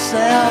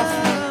myself.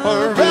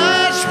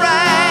 Rush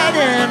right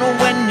in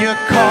when you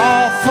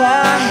call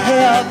for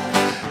help.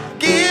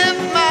 Give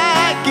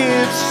my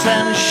gifts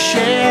and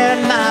share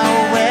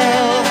my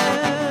wealth.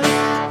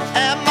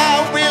 Am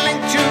I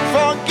willing to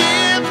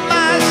forgive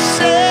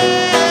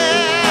myself?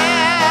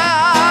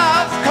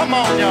 Come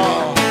on,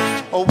 y'all.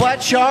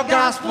 What's your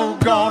gospel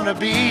gonna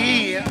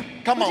be?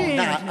 Come on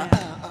now.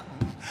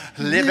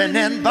 Living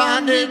in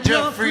bondage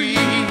or free?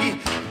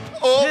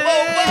 Oh.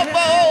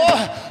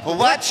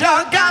 What's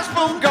your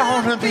gospel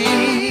gonna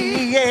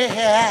be?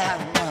 Yeah,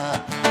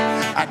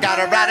 I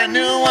gotta write a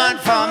new one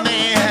for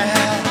me.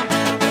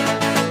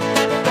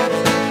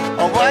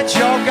 What's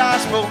your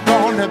gospel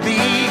gonna be?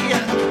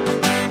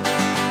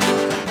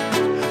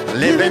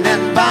 Living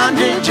in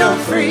bondage or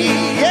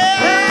free? Yeah.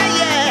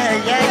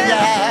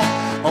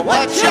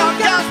 What's your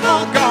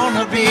gospel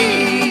gonna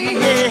be?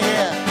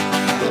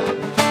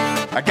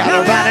 Yeah, I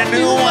gotta write a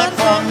new one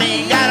for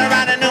me. Gotta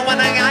write a new one.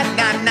 I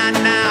got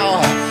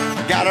now.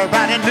 Gotta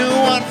write a new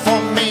one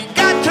for me.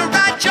 Got to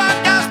write your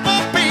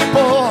gospel,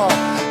 people.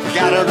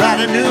 Gotta write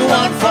a new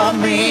one for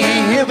me.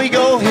 Here we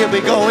go.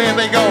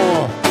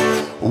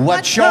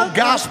 What's your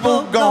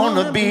gospel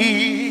gonna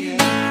be?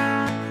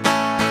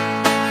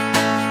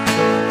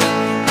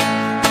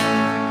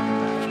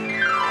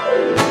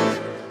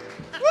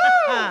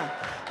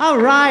 All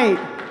right.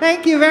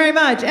 Thank you very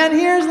much. And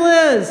here's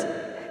Liz.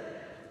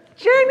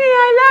 Jami,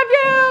 I love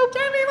you.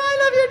 Jami, I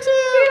love you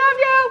too. We love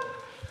you.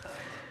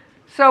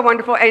 So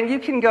wonderful. And you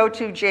can go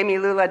to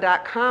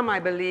jamilula.com, I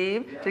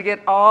believe, to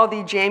get all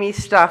the Jami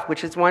stuff,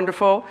 which is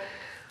wonderful.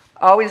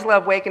 Always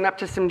love waking up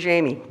to some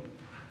Jami.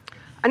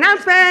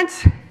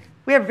 Announcements.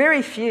 We have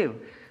very few,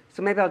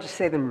 so maybe I'll just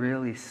say them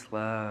really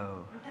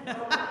slow.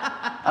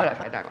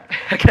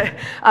 Okay.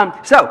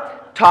 So,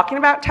 talking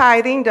about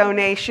tithing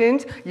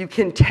donations, you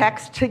can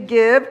text to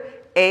give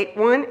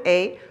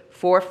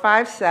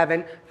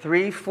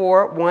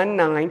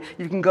 818-457-3419.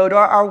 You can go to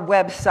our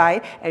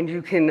website and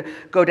you can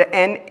go to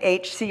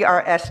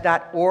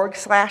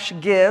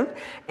nhcrs.org/give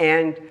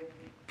and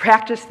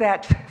practice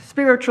that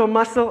spiritual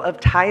muscle of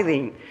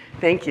tithing.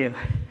 Thank you.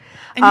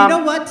 And you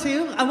know what,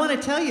 too? I want to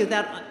tell you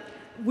that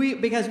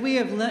because we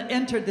have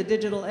entered the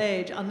digital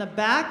age, on the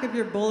back of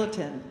your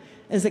bulletin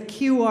is a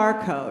QR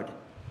code.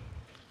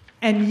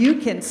 And you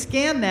can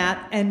scan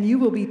that, and you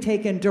will be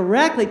taken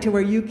directly to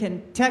where you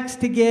can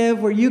text to give,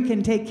 where you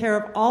can take care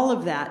of all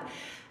of that.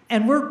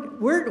 And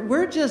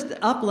we're just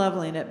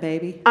up-leveling it,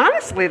 baby.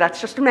 Honestly,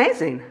 that's just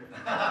amazing.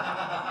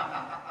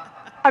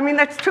 I mean,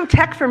 that's true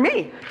tech for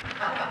me.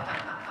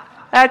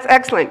 That's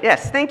excellent.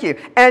 Yes, thank you.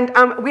 And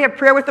we have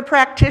prayer with the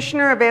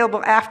practitioner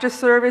available after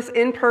service,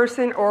 in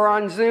person or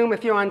on Zoom.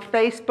 If you're on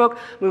Facebook,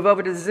 move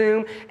over to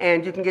Zoom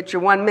and you can get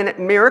your 1-minute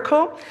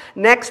miracle.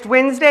 Next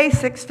Wednesday,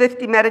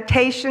 6:50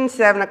 meditation,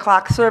 7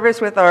 o'clock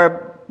service with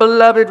our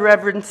beloved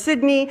Reverend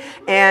Sydney.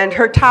 And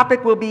her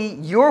topic will be,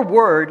 Your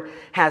Word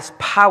Has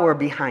Power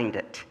Behind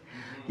It.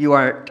 You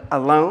aren't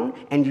alone,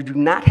 and you do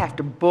not have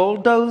to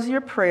bulldoze your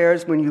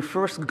prayers when your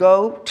first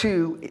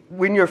go-to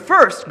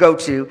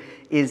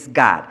is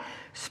God.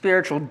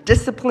 Spiritual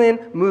discipline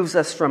moves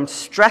us from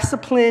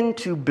stressipline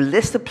to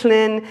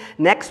blissipline.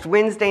 Next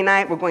Wednesday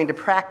night, we're going to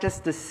practice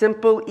the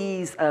simple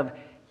ease of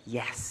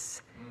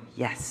yes,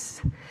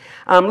 yes.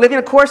 Living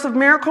A Course of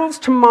Miracles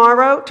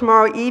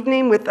tomorrow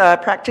evening with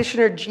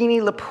practitioner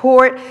Jami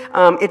Lula.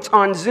 It's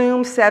on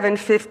Zoom,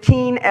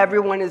 7:15.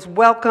 Everyone is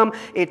welcome.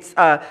 It's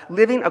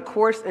Living A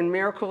Course in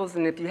Miracles,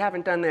 and if you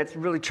haven't done that, it's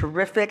really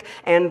terrific.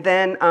 And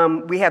then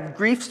we have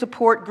Grief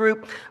Support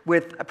Group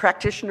with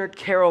practitioner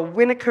Carol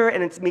Winokur,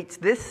 and it meets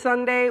this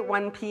Sunday,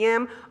 1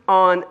 p.m.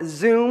 on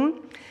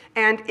Zoom.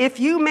 And if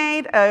you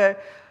made a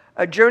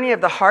Journey of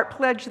the Heart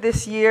pledge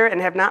this year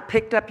and have not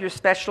picked up your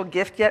special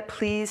gift yet,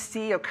 please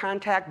see or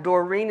contact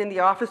Doreen in the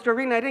office.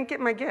 Doreen, I didn't get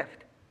my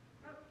gift.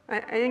 I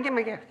didn't get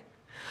my gift.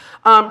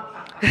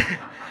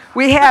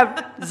 We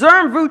have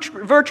Zoom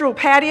virtual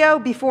patio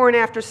before and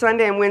after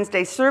Sunday and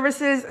Wednesday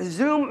services.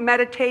 Zoom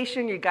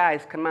meditation, you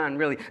guys, come on,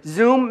 really.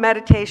 Zoom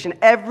meditation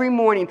every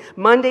morning,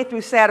 Monday through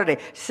Saturday,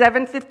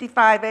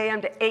 7:55 a.m.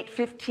 to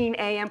 8:15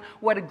 a.m.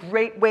 What a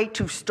great way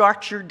to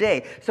start your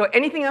day. So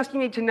anything else you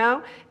need to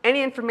know,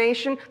 any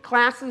information,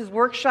 classes,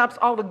 workshops,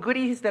 all the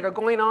goodies that are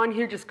going on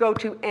here, just go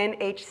to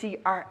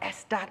nhcrs.org.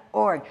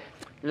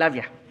 Love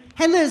you.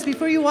 Hey, Liz,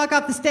 before you walk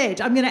off the stage,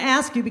 I'm going to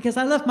ask you, because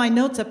I left my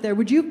notes up there,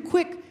 would you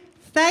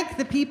thank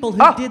the people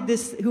who did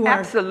this, who are...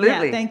 Absolutely.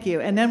 Yeah, thank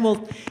you. And then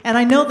and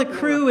I know the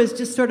crew is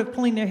just sort of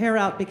pulling their hair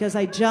out because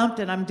I jumped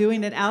and I'm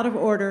doing it out of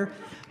order.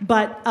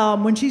 But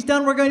when she's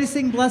done, we're going to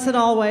sing Blessed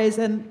Always.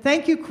 And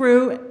thank you,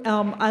 crew.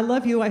 I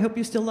love you. I hope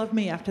you still love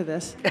me after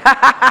this.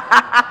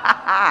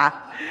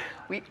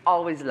 We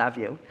always love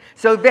you.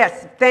 So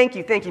Bess, thank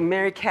you.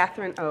 Mary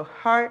Catherine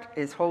O'Hart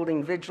is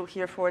holding vigil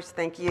here for us.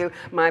 Thank you.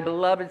 My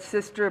beloved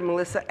sister,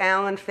 Melissa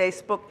Allen,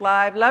 Facebook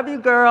Live. Love you,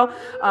 girl.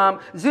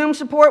 Zoom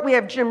support, we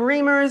have Jim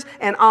Reimers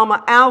and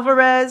Alma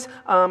Alvarez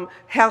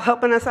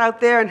helping us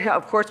out there. And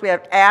of course, we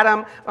have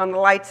Adam on the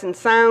lights and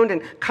sound,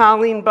 and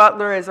Colleen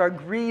Butler as our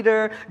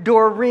greeter,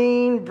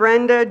 Doreen,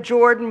 Brenda,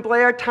 Jordan,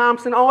 Blair,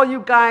 Thompson, all you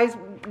guys.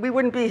 We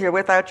wouldn't be here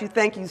without you.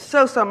 Thank you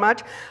so, so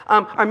much.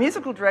 Our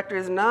musical director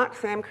is not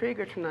Sam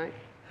Krieger tonight.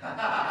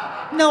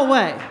 No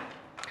way.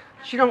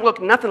 She don't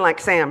look nothing like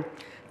Sam.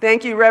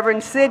 Thank you,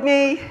 Reverend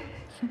Sydney.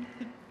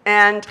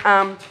 And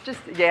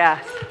yeah.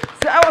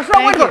 So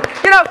wonderful.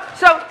 You know,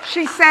 so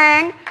she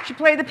sang, she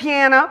played the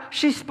piano,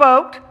 she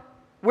spoke.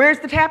 Where's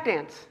the tap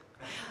dance?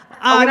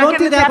 I won't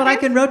do that, but I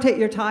can rotate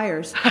your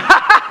tires.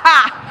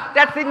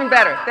 That's even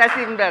better. That's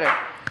even better.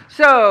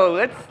 So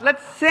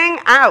let's sing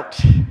out.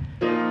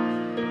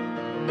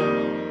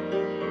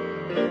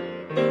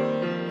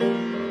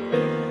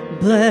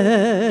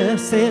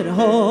 Blessed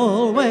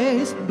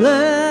always, for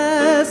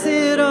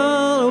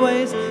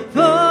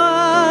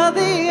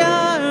the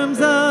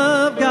arms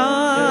of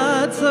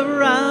God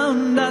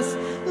surround us.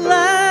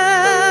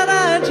 Let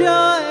our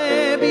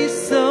joy be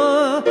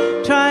so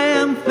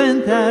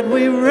triumphant that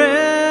we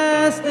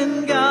rest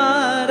in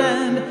God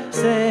and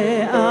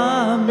say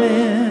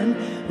Amen.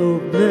 Oh,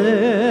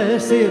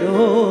 blessed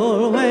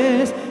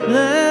always,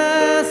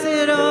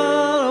 blessed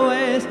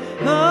always,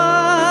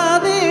 for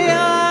the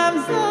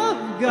arms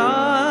of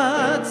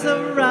God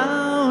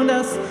surround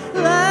us.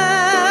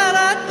 Let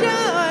our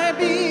joy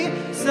be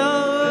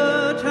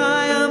so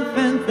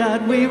triumphant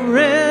that we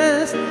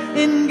rest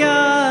in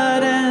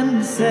God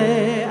and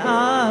say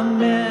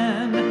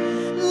Amen.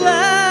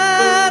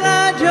 Let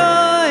our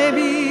joy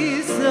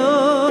be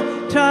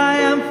so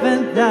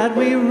triumphant that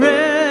we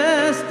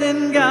rest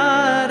in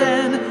God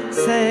and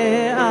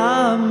say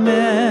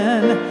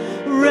Amen.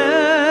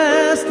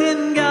 Rest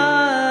in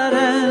God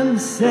and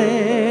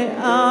say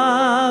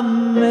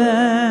Amen.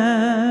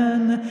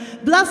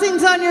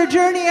 Blessings on your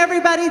journey,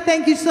 everybody.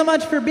 Thank you so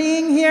much for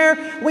being here.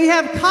 We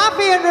have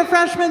coffee and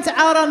refreshments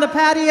out on the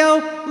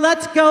patio.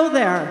 Let's go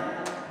there.